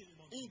qui mentaient, les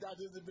He menteurs. that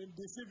has been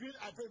deceiving,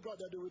 I pray, God,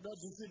 that they will not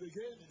deceive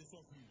again. Ne le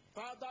sont plus.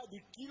 Father,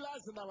 the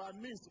killers in our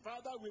midst,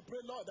 Father, we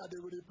pray, Lord, that they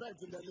will repent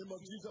in the name of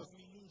Jesus.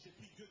 Parmi nous, je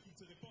prie Dieu qu'il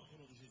se répande au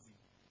nom de Jésus.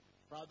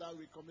 Father,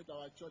 we commit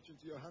our church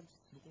into your hands.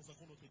 Nous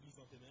consacrons notre Église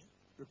dans tes mains.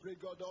 We pray,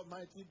 God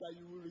Almighty, that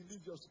you will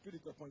release your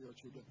spirit upon your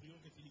children. Nous prions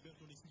que tu libères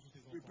ton esprit sur tes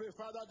We enfants. pray,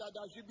 Father, that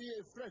there should be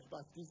a fresh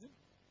baptism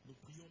Nous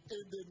prions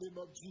in the name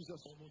of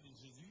Jesus. au nom de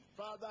Jésus.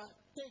 Father,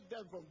 take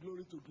them from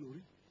glory to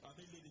glory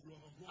Amène-les de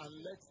gloire en gloire. and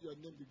let your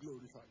name be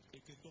glorified.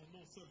 Et que ton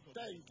nom seul soit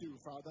Thank glorifié. you,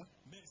 Father.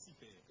 Merci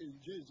Père. In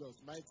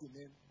Jesus' mighty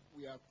name,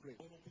 we have prayed.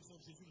 Au nom puissant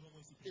de Jésus, nous avons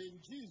ainsi prié. In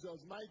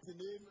Jesus' mighty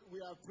name,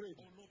 we have prayed.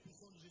 Au nom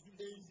puissant de Jésus,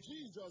 nous avons In ainsi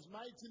prié. Jesus'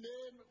 mighty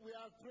name, we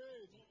have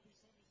prayed.